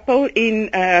 'n koppel en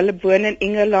hulle woon in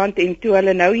Engeland en toe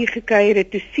hulle nou hier gekuier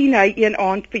het, toe sien hy een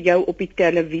aand vir jou op die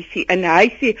televisie en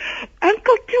hy sê,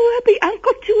 Uncle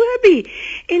Tobie.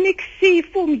 En ek sê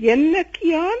vir hom, "Jenne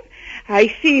Kian." Hy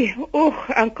sê,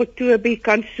 Uncle Tobie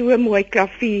kan so mooi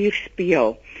klavier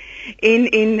speel. En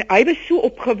hy was so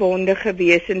opgewonde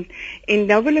geweest en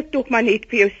nou wil ek tog maar net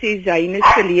vir jou sê Zyn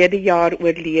is verlede jaar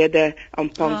oorlede aan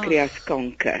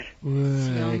pankreaskanker.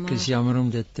 Ek is jammer om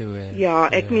dit te hoor. Ja,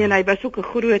 ek meen hy was ook 'n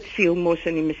groot sielmos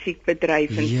in die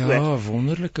musiekbedryf en so. Ja,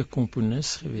 wonderlike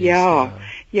komponis geweest.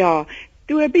 Ja.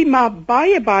 Tobie, maar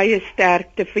baie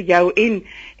sterkte vir jou en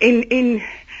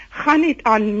gaan net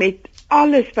aan met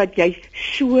alles wat jy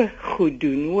so goed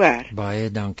doen, hoor.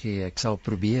 Baie dankie, ek sal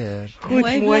probeer.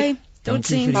 Goed, mooi.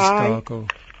 Totsiens.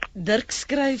 Dirk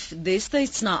skryf,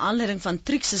 destyds na aanleiding van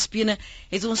Trix se spene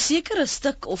het ons sekere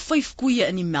stuk of 5 koeie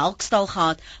in die melkstal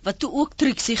gehad wat toe ook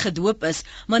Trixie gedoop is,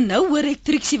 maar nou hoor ek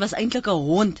Trixie was eintlik 'n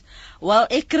hond. Wel,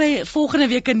 ek kry volgende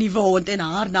week 'n nuwe hond en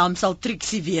haar naam sal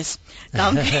Trixie wees.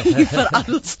 Dankie vir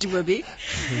alles, Tobie.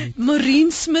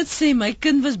 Maureen Smit sê my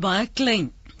kind was baie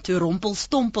klein toe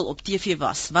Rompelstompel op TV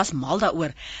was mal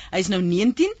daaroor. Hy is nou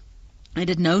 19 Hy het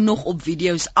dit nou nog op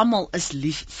video's, almal is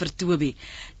lief vir Tobie.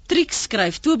 Trix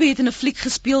skryf, Tobie het in 'n fliek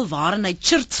gespeel waarin hy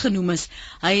Church genoem is.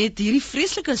 Hy het hierdie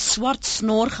vreeslike swart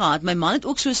snor gehad. My man het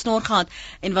ook so 'n snor gehad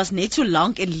en was net so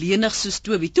lank en lenig soos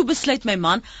Tobie. Toe besluit my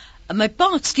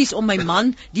pa, om my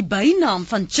man die bynaam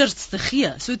van Church te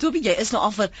gee. So Tobie, jy is nou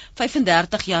al vir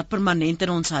 35 jaar permanent in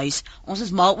ons huis. Ons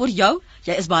is mal oor jou.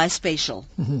 Jy is baie special.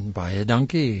 Baie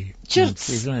dankie. Church.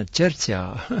 Church,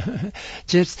 ja.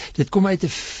 Church, dit kom uit 'n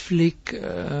fliek.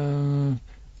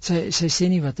 Sy sê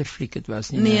nie wat 'n fliek dit was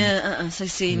nie. Nee, sy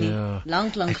sê nie. Ja.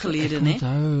 Lank gelede, né?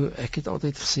 Ek het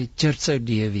altyd gesê Church ou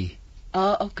Davie.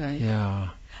 Okay.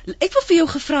 Ja. Ek wil vir jou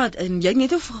gevra het, en jy het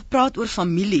net over gepraat oor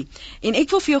familie, en ek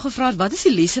wil vir jou gevra het, wat is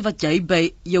die lesse wat jy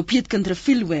by jou peetkind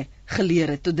Profielgas geleer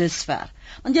het tot dusver?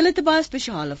 Want jy het 'n baie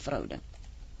spesiale verhouding.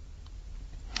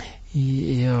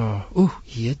 Ja,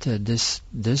 jette,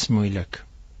 dis moeilik.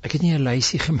 Ek het nie 'n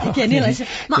lysie gemaak nie. Lysie,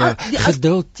 maar ja,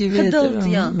 geduld, jy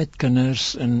weet, met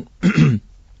kinders en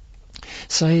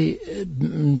sy's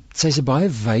 'n baie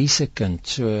wyse kind,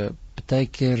 so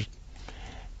partykeer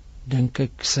dink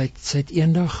ek sy het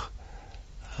eendag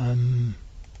vir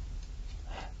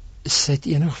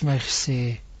my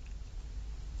gesê,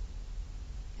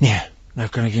 nee, nou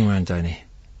kan ek nie meer onthou nie.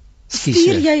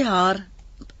 Stuur jy haar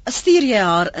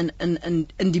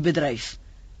in die bedryf?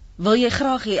 Wil jy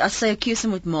graag hê as sy 'n keuse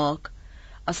moet maak,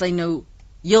 as sy nou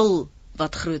heel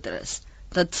wat groter is,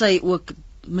 dat sy ook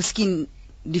miskien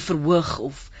die verhoog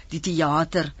of die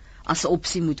teater as 'n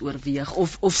opsie moet oorweeg,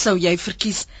 of sou jy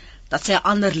verkies dat sy 'n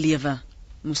ander lewe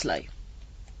moes lei?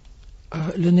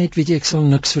 Lenet, weet jy, ek sal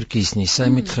niks verkies nie. Sy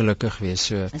moet gelukkig wees.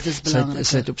 So,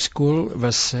 sy het op skool,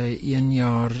 was sy 1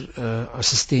 jaar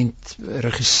assistent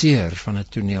regisseur van 'n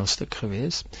toneelstuk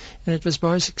gewees. En dit was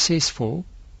baie suksesvol.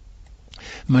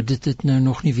 Maar dit het nou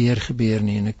nog nie weer gebeur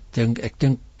nie. En ek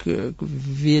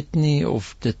weet nie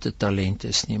of dit 'n talent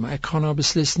is nie. Maar ek gaan haar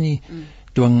beslis nie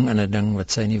dwing in 'n ding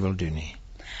wat sy nie wil doen nie.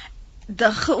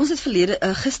 Ons het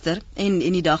gister en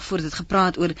die dag voor dit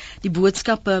gepraat oor die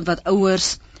boodskappe wat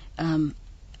ouers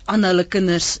aan hulle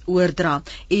kinders oordra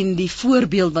en die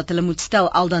voorbeeld wat hulle moet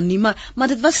stel al dan nie, maar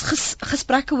dit was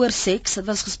gesprekke oor seks, dit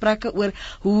was gesprekke oor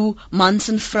hoe mans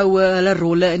en vroue hulle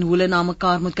rolle en hoe hulle na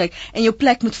mekaar moet kyk en jou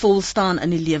plek moet vol staan in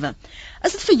die lewe.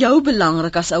 Is dit vir jou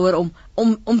belangrik as ouer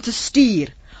om te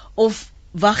stuur, of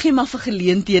wag jy maar vir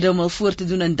geleenthede om al voor te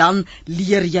doen en dan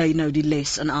leer jy nou die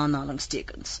les in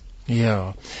aanhalingstekens?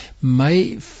 Ja,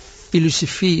 my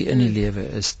filosofie in die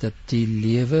lewe is dat die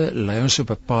lewe lei ons op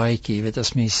 'n paadjie, jy weet,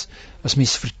 as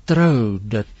mens vertrou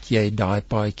dat jy daai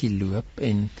paadjie loop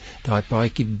en daai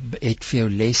paadjie het vir jou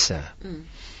lesse,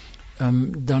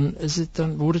 dan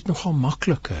word dit nogal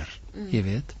makliker, jy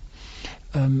weet.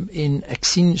 En ek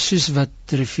sien soos wat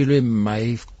Profielgas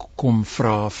my kom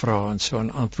vra en so,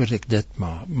 en antwoord ek dit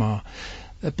maar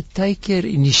partykeer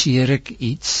initieer ek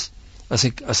iets as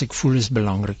ek voel is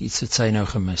belangrik, iets wat sy nou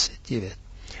gemis het, jy weet.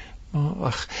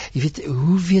 Maar jy weet,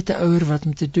 hoe weet 'n ouer wat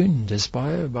om te doen? Dis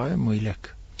baie, baie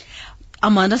moeilik.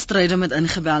 Amanda Strydom het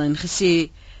ingebel en gesê,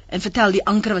 en vertel die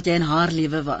anker wat jy in haar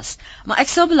lewe was. Maar ek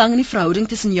stel belang in die verhouding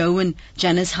tussen jou en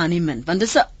Janice Honeyman, want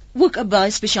dis ook 'n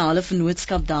baie spesiale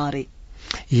vennootskap daar.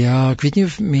 Ja, ek weet nie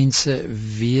of mense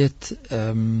weet,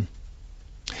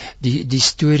 die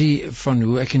storie van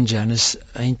hoe ek en Janice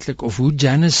eintlik, of hoe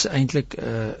Janice eintlik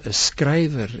 'n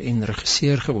skrywer en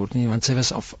regisseur geword nie, want sy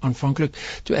was aanvanklik,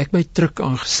 toe ek by Truk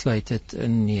aangesluit het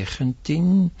in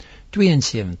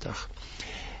 1972,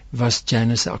 was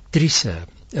Janice 'n aktrise,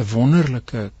 'n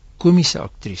wonderlike komiese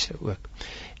aktrise ook.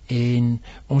 En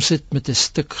ons het met 'n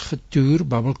stuk getoer,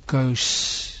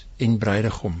 Babbelkous en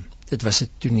Bruidegom. Dit was 'n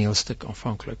toneelstuk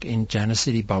aanvanklik en Janice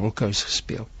het die Babbelkous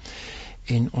gespeel.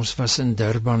 En ons was in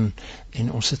Durban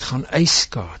en ons het gaan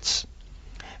ijskaats,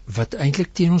 wat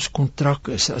eintlik teen ons kontrak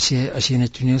is. As jy in 'n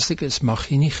toneelstuk is, mag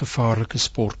jy nie gevaarlike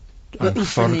sport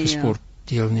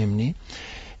deelneem nie.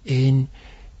 En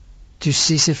toe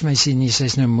sê sy vir my, sy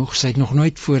is nou moeg, sy het nog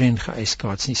nooit voorheen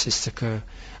geijskaats nie, sy het sulke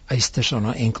eisters aan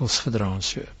haar enkels gedra en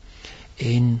so.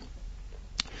 En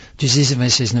toe sê sy vir my,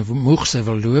 sy is nou moeg, sy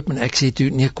wil loop, en ek sê toe,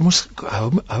 nee, kom ons,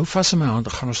 hou vas in my hand,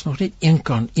 gaan ons nog net een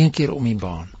keer om die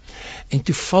baan. En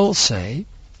toe val sy,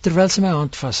 terwyl sy my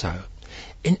hand vashou.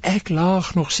 En ek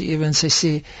laag nog so ewe en sy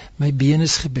sê, my been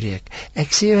is gebreek.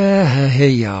 Ek sê,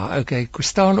 ja, okay, ek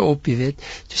staan op, jy weet,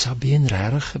 toe is haar been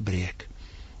regtig gebreek.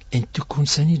 En toe kon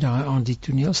sy nie daai aan die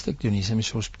toneelstuk doen nie, sy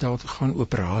moes hospitaal te gaan,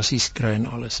 operasies kry en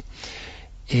alles.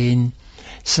 En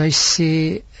sy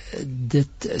sê,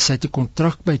 sy het 'n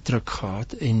kontrak by Truk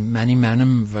gehad, en Manny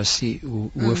Manham was die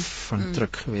hoof van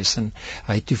Truk gewees, en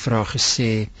hy het toe vir haar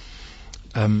gesê,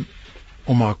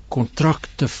 om haar kontrak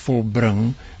te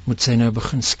volbring, moet sy nou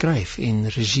begin skryf en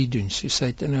regie doen. So sy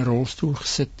het in 'n rolstoel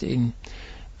gesit en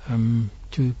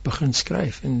toe begin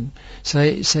skryf en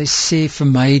sy sê vir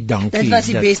my dankie. Dit was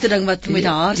die beste ding wat met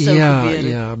haar sou gebeur.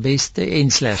 Ja, beste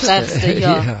en slegste.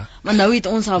 Ja. Maar nou het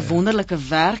ons haar wonderlike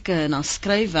werke en haar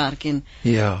skryfwerk en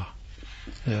ja.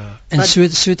 En so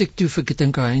het ek toe vir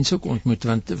Katinka Heinz ook ontmoet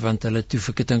want hulle toe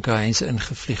vir Katinka Heinz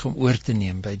ingevlieg om oor te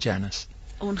neem by Janice.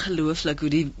 Ongelooflik hoe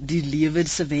die lewe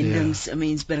se wendings 'n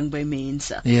mens bring by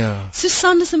mense. Ja.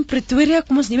 Susan is in Pretoria,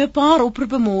 kom ons neem 'n paar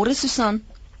oproepe môre, Susan.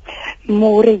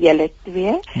 Môre julle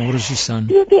twee. Môre Susan.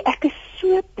 Tobie, ek is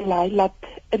so bly dat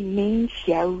 'n mens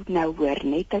jou nou hoor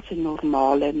net as 'n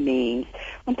normale mens,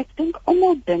 want ek dink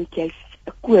almal dink jy's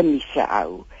 'n komiese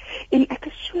ou. En ek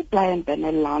is so bly in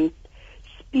binneland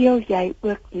speel jy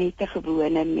ook net 'n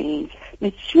gewone mens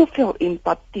met soveel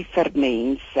empatie vir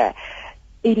mense.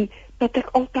 En dat ek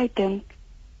altyd dink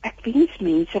ek wens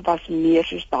mense was meer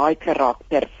soos daai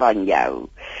karakter van jou.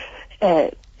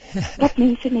 Dat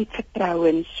mense net vertrou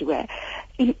en so.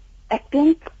 En ek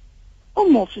dink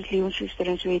almal soos Leon Schuster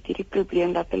en so het hierdie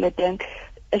probleem dat hulle dink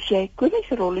as jy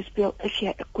komiese rolle speel, is jy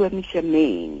 'n komiese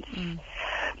mens.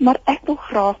 Maar ek wil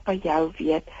graag by jou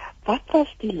weet, wat was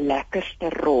die lekkerste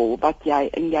rol wat jy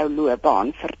in jou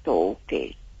loopbaan vertolk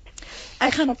het?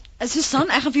 Susan,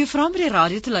 ek gaan vir jou vra om by die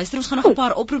radio te luister. Ons gaan nog 'n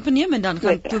paar oproepe neem en dan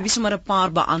gaan Tobie sommer 'n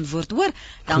paar beantwoord, hoor.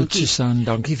 Dankie. Goed, Susan,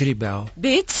 dankie vir die bel.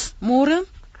 Bets, môre.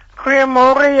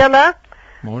 Goeiemôre julle.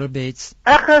 Môre Bets.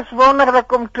 Ek is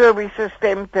wonderlik om Tobie se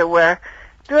stem te hoor.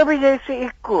 Tobie, jy's 'n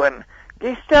ikoon.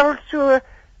 Jy stel so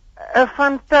 'n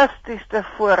fantastiese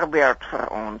voorbeeld vir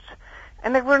ons.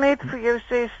 En ek wil net vir jou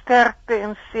sê sterkte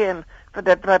en seën vir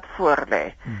dit wat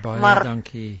voorlê. Baie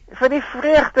dankie. Vir die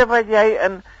vreugde wat jy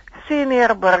in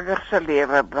senior burger se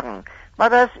lewe bring. Maar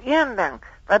daar's een ding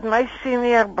wat my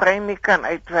senior brein nie kan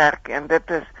uitwerk en dit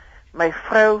is my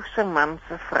vrou se man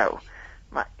se vrou.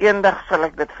 Maar eendag sal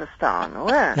ek dit verstaan,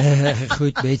 hoor.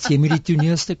 Goed, Bets, jy moet die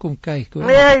toneelstuk kom kyk, hoor.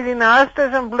 Nee, die naaste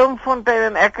is in Bloemfontein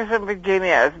en ek is in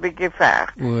Virginia, is bietjie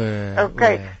ver.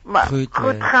 Okay, maar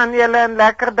goed gaan julle 'n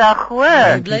lekker dag,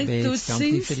 hoor. Bly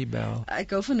totsiens. Vir die bel.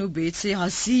 Ek hou van hoe Bets sê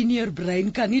haar senior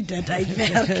brein kan nie dit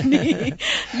uitwerk nie.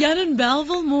 Jan en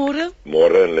Belwel, môre.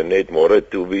 Môre Lenet, môre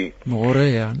Tobie.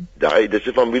 Môre Jan. Dis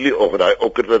 'n familie of daai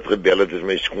okker wat gebel het is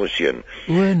my skoonseun.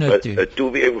 Nou toe.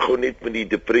 Tobie, ek gou net met die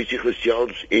depressie gesels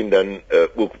en dan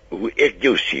ook hoe ek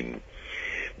jou sien.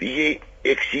 Wie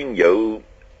ek sien jou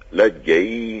dat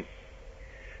jy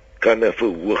kan 'n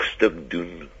verhoogstuk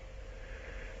doen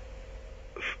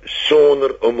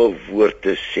sonder om 'n woord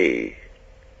te sê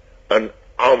aan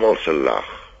almal se lag.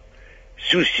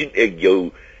 So sien ek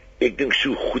jou. Ek dink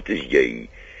so goed is jy.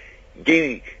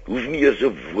 Jy hoef nie eens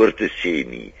 'n woord te sê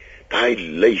nie. Daai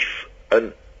lyf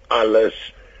in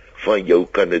alles van jou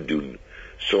kan dit doen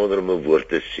sonder om 'n woord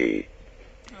te sê.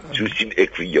 So sien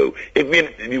ek vir jou. Ek meen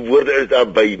die woorde is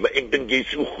daarby, maar ek dink jy's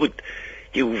so goed.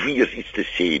 Jy hoef nie eens iets te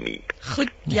sê nie.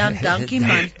 Goed, Jan, dankie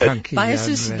man. Baie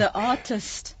soos The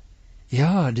Artist.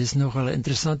 Ja, dis nogal 'n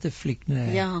interessante fliek,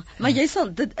 nee. Ja, maar jy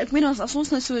sal dit, ek meen as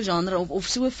ons nou so 'n genre of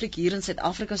so 'n fliek hier in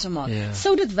Suid-Afrika sou maak,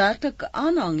 sou dit werklik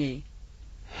aanhang hê.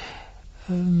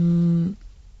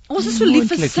 Ons is so lief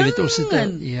vir sing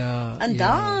en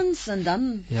dans en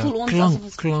dan voel ons asof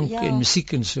ons klank en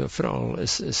musiek en so veral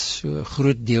is so 'n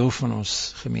groot deel van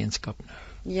ons gemeenskap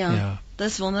nou. Ja.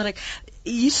 Dis wonderlik.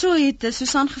 Hierso het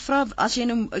Susan gevra as jy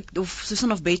nou of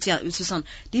Susan of Betsy, Susan,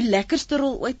 die lekkerste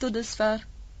rol ooit tot dusver?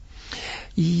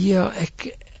 Ja,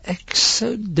 ek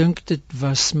sou dink dit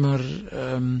was maar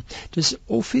dis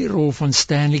of die rol van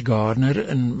Stanley Gardner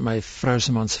in My vrou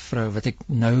se man se vrou wat ek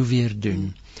nou weer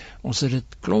doen. Ons het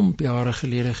dit klomp jare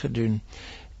gelede gedoen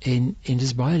en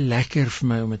dis baie lekker vir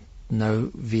my om dit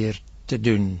nou weer te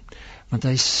doen want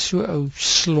hy's so ou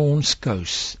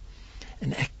slonskous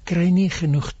en ek kry nie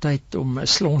genoeg tyd om 'n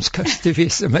slonskous te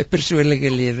wees in my persoonlike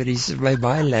lewe. Dis vir my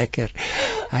baie lekker.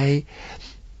 Hy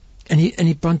in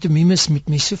die pantomimes met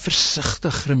my so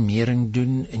versigtig grimering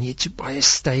doen en jy het so baie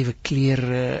stywe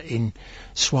klere en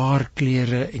swaar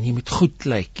klere en jy moet goed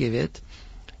lyk, jy weet.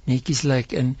 Netjies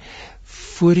lyk in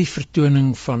voor die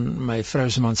vertoning van My vrou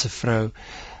se man se vrou.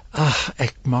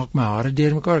 Ek maak my hare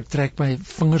deurmekaar, ek trek my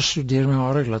vingers so deur my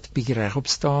hare, ek laat 'n bietjie regop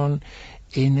staan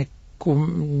en ek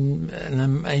kom in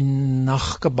 'n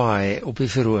nagkabaai op die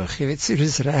verhoog. Jy weet, so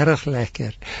dis regtig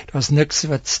lekker. Daar's niks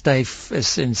wat styf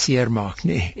is en seer maak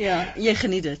nie. Ja, jy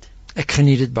geniet dit. Ek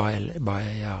geniet dit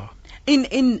baie, ja.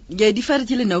 En jy die feit dat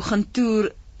jy nou gaan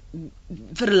toer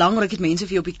vir 'n lang ruk het mense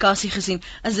vir jou op die kassie gesien.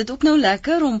 Is dit ook nou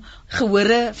lekker om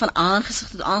gehore van aangesig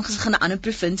tot aangesig in 'n ander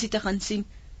provinsie te gaan sien?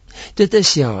 Dit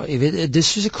is ja, jy weet,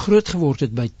 dis soos ek groot geword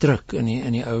het by Truk in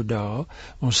die ou dae.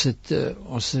 Ons het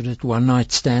dit one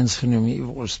night stands genoem.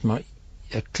 Ons het maar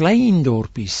 'n klein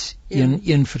dorpies,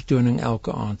 een vertoning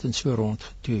elke aand en so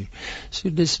rondgetoer. So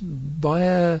dis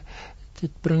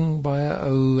dit bring baie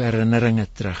ou herinneringe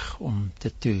terug om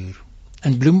te toer.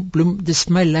 En Bloem, dis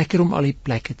my lekker om al die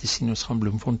plekke te sien. Ons gaan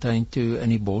Bloemfontein toe, in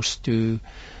die bos toe,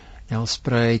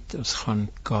 Nelspruit, ons gaan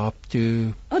Kaap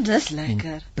toe. Dis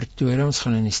lekker. Pretoria, ons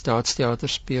gaan in die Staatsteater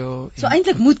speel. So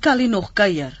eintlik moet Callie nog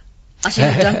kuier, as jy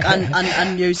dink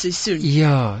aan jou seisoen.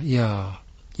 Ja,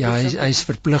 hy is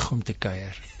verplig om te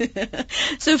kuier.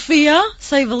 Sofia,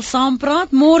 sy wil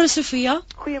saampraat. Môre Sofia.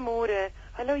 Goeiemôre.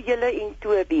 Hallo julle en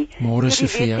Tobie. Môre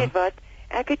Sofia. Weet jy wat?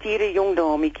 Ek het hier 'n jong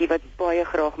dametjie wat baie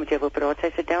graag met jou wil praat.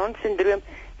 Sy het Down syndroom.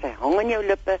 Sy hang aan jou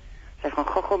lippe. Sy gaan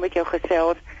gou-gou met jou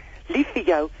gesels. Lief vir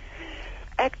jou.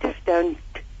 Actors don't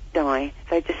die.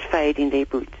 They just fade in their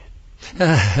boots.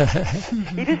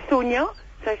 Hier is Sonja.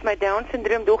 Sy is my Down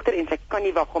syndroom dogter en sy kan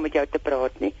nie wag om met jou te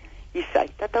praat nie. Hier sê,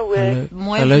 dat hoor.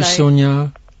 Hallo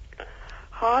Sonja.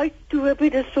 Hi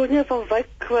Tobie, dis Sonja van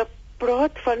Wyk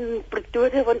praat van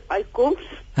Pretoria van uitkoms.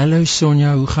 Hallo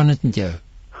Sonja, hoe gaan dit met jou?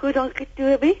 Goed, dankie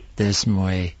Tobie. Dis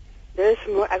mooi.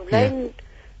 Ek bly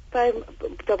by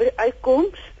die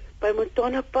uitkoms by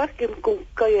Montana Park en kom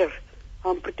kuier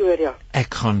aan Pretoria.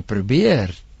 Ek gaan probeer.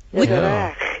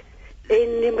 Reg. En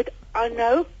jy moet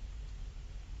aanhou.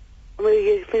 Maar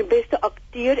jy is die beste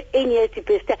akteur en jy is die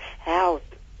beste held.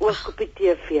 Ook op die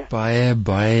TV.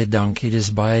 Baie dankie.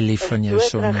 Dis baie lief van jou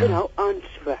Sonja. Nou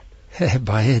aanswe.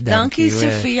 Baie dankie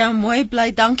Sofia, mooi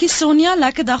bly. Dankie Sonja,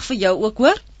 lekker dag vir jou ook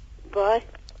hoor. Bye.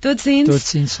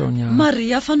 Totsiens Sonja.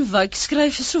 Maria van Wyk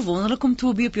skryf, is so wonderlik om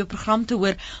Tobie op jou program te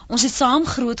hoor. Ons het saam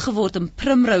groot geword in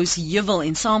Primrose Heuwel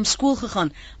en saam skool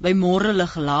gegaan by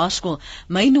Morrelig Laerskool.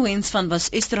 My nooiens van was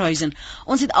Esterhuizen.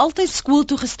 Ons het altyd skool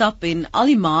toe gestap en al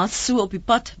die maats so op die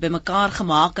pad bymekaar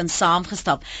gemaak en saam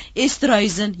gestap.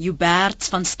 Esterhuizen, Huberts,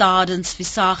 van Stadens,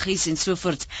 Visagies en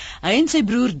sovoorts. Hy en sy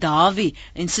broer Dawie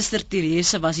en suster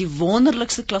Therese was die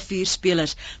wonderlikste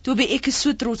klavierspelers. Tobie, ek is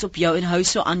so trots op jou en hou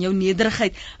so aan jou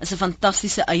nederigheid. Is 'n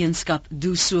fantastiese eienskap,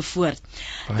 doe so voort.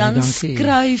 Dan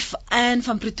skryf Anne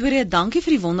van Pretoria, dankie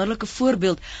vir die wonderlike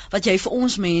voorbeeld wat jy vir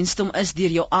ons mensdom is deur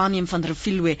jou aanneem van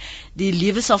Refilwe. Die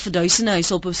lewe sal vir duisende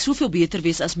huise op soveel beter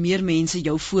wees as meer mense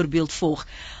jou voorbeeld volg.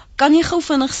 Kan jy gou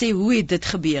vinnig sê hoe het dit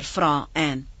gebeur, vra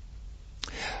Anne?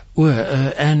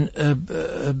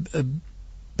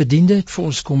 Bediende het vir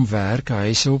ons kom werk,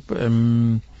 huis op,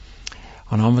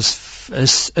 haar naam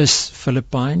is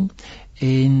Filippine.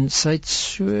 En sy het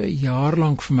so jaar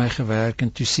lank vir my gewerk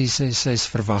en toe sê sy's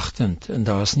verwagtend en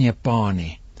daar's nie 'n pa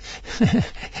nie.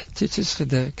 Dit is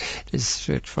gedink, dis 'n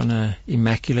soort van 'n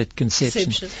immaculate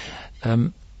conception.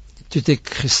 Toe het ek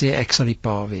gesê ek sal die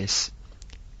pa wees.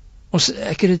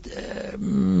 Ek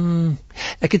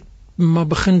het maar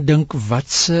begin dink wat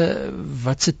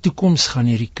se toekoms gaan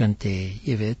hierdie kind hê,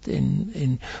 jy weet,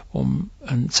 en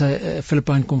sy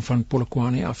Filippine kom van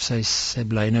Polokwane af, sy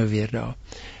bly nou weer daar.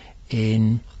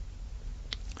 En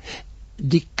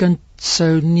die kind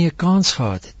sou nie 'n kans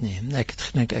gehad het nie. Ek het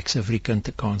gedink ek sou vir die kind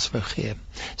 'n kans wou gee.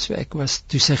 So ek was,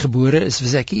 toe sy gebore is,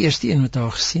 was ek die eerste een wat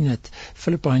haar gesien het.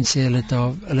 Filippine sê hulle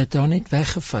het haar net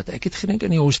weggevat. Ek het gedink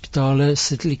in die hospitale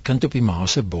sit die kind op die ma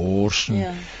se bors.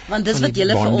 Ja, want dis wat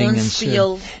julle vir ons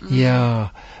speel.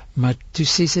 Ja, maar toe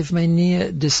sê sy vir my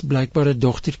nee, dis blykbaar 'n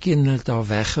dogtertjie en hulle het haar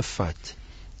weggevat.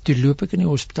 Toe loop ek in die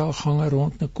hospitaalgange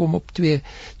rond en kom op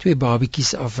twee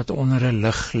babietjies af wat onder 'n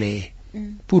lig lê.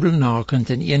 Poedelnakend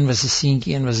en een was 'n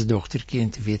seentjie, een was 'n dogtertjie en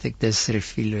toe weet ek dis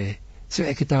Refilwe. So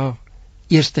ek het haar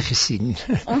eerste gesien.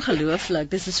 Ongelooflik,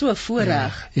 dis so 'n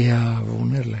voorreg. Ja,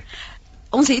 wonderlik.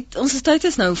 Ons tyd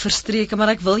is nou verstreke, maar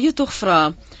ek wil jou tog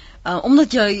vra,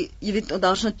 omdat jy weet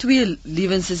daar's nou twee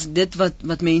lewens, is dit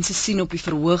wat mense sien op die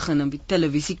verhoog en op die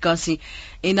televisiekassie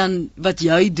en dan wat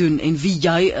jy doen en wie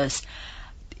jy is.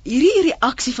 Hierdie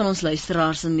reaksie van ons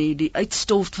luisteraars en die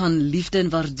uitstof van liefde en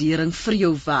waardering vir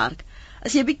jou werk,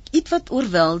 is jy iets wat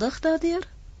oorweldig daardeur?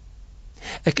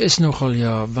 Ek is nogal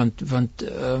ja, want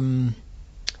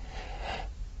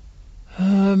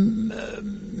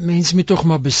mense moet tog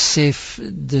maar besef,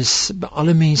 dis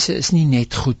alle mense is nie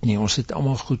net goed nie, ons het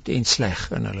almal goed en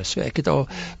sleg in hulle. So ek het al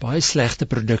baie slegte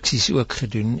produksies ook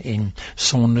gedoen en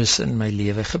sondes in my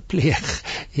lewe gepleeg.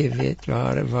 Jy weet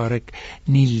waar ek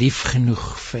nie lief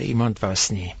genoeg vir iemand was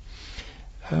nie.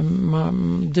 Maar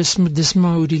dis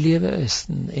maar hoe die lewe is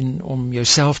en om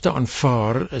jouself te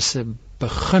aanvaar is 'n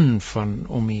begin van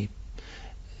om die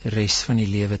res van die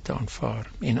lewe te aanvaar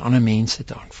en ander mense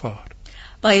te aanvaar.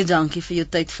 Baie dankie vir jou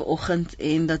tyd vanoggend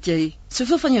en dat jy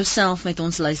soveel van jouself met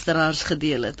ons luisteraars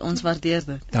gedeel het. Ons waardeer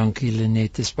dit. Dankie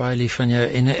Lenet, dis baie lief van jou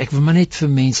en ek wil maar net vir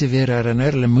mense weer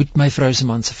herinner, hulle moet my vrou se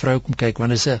man se vrou kom kyk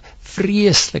want dit is 'n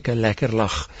vreeslike lekker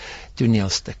lag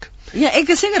toneelstuk. Ja, ek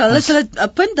is seker hulle sal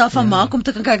 'n punt daarvan maak om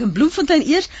te kan kyk in Bloemfontein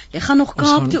eers. Jy gaan nog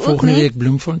Kaap toe ook, volgende week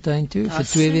Bloemfontein toe vir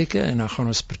 2 weke en dan gaan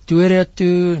ons Pretoria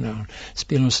toe en dan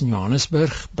speel ons in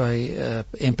Johannesburg by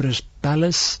Emperor's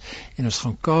Palace en ons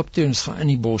gaan Kaap toe en ons gaan in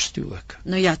die bos toe ook.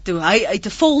 Nou ja, toe hy uit 'n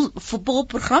vol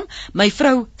program, my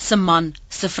vrou se man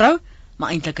se vrou, maar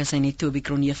eintlik is hy net Tobie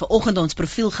Cronje. Vanoggend ons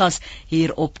profielgas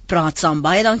hier op Praat Saam.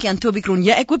 Baie dankie aan Tobie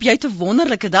Cronje. Ek hoop jy het 'n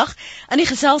wonderlike dag in die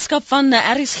geselskap van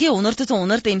RSG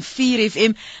 100.104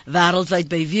 FM wêreldwyd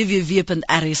by www.rsg.co.za.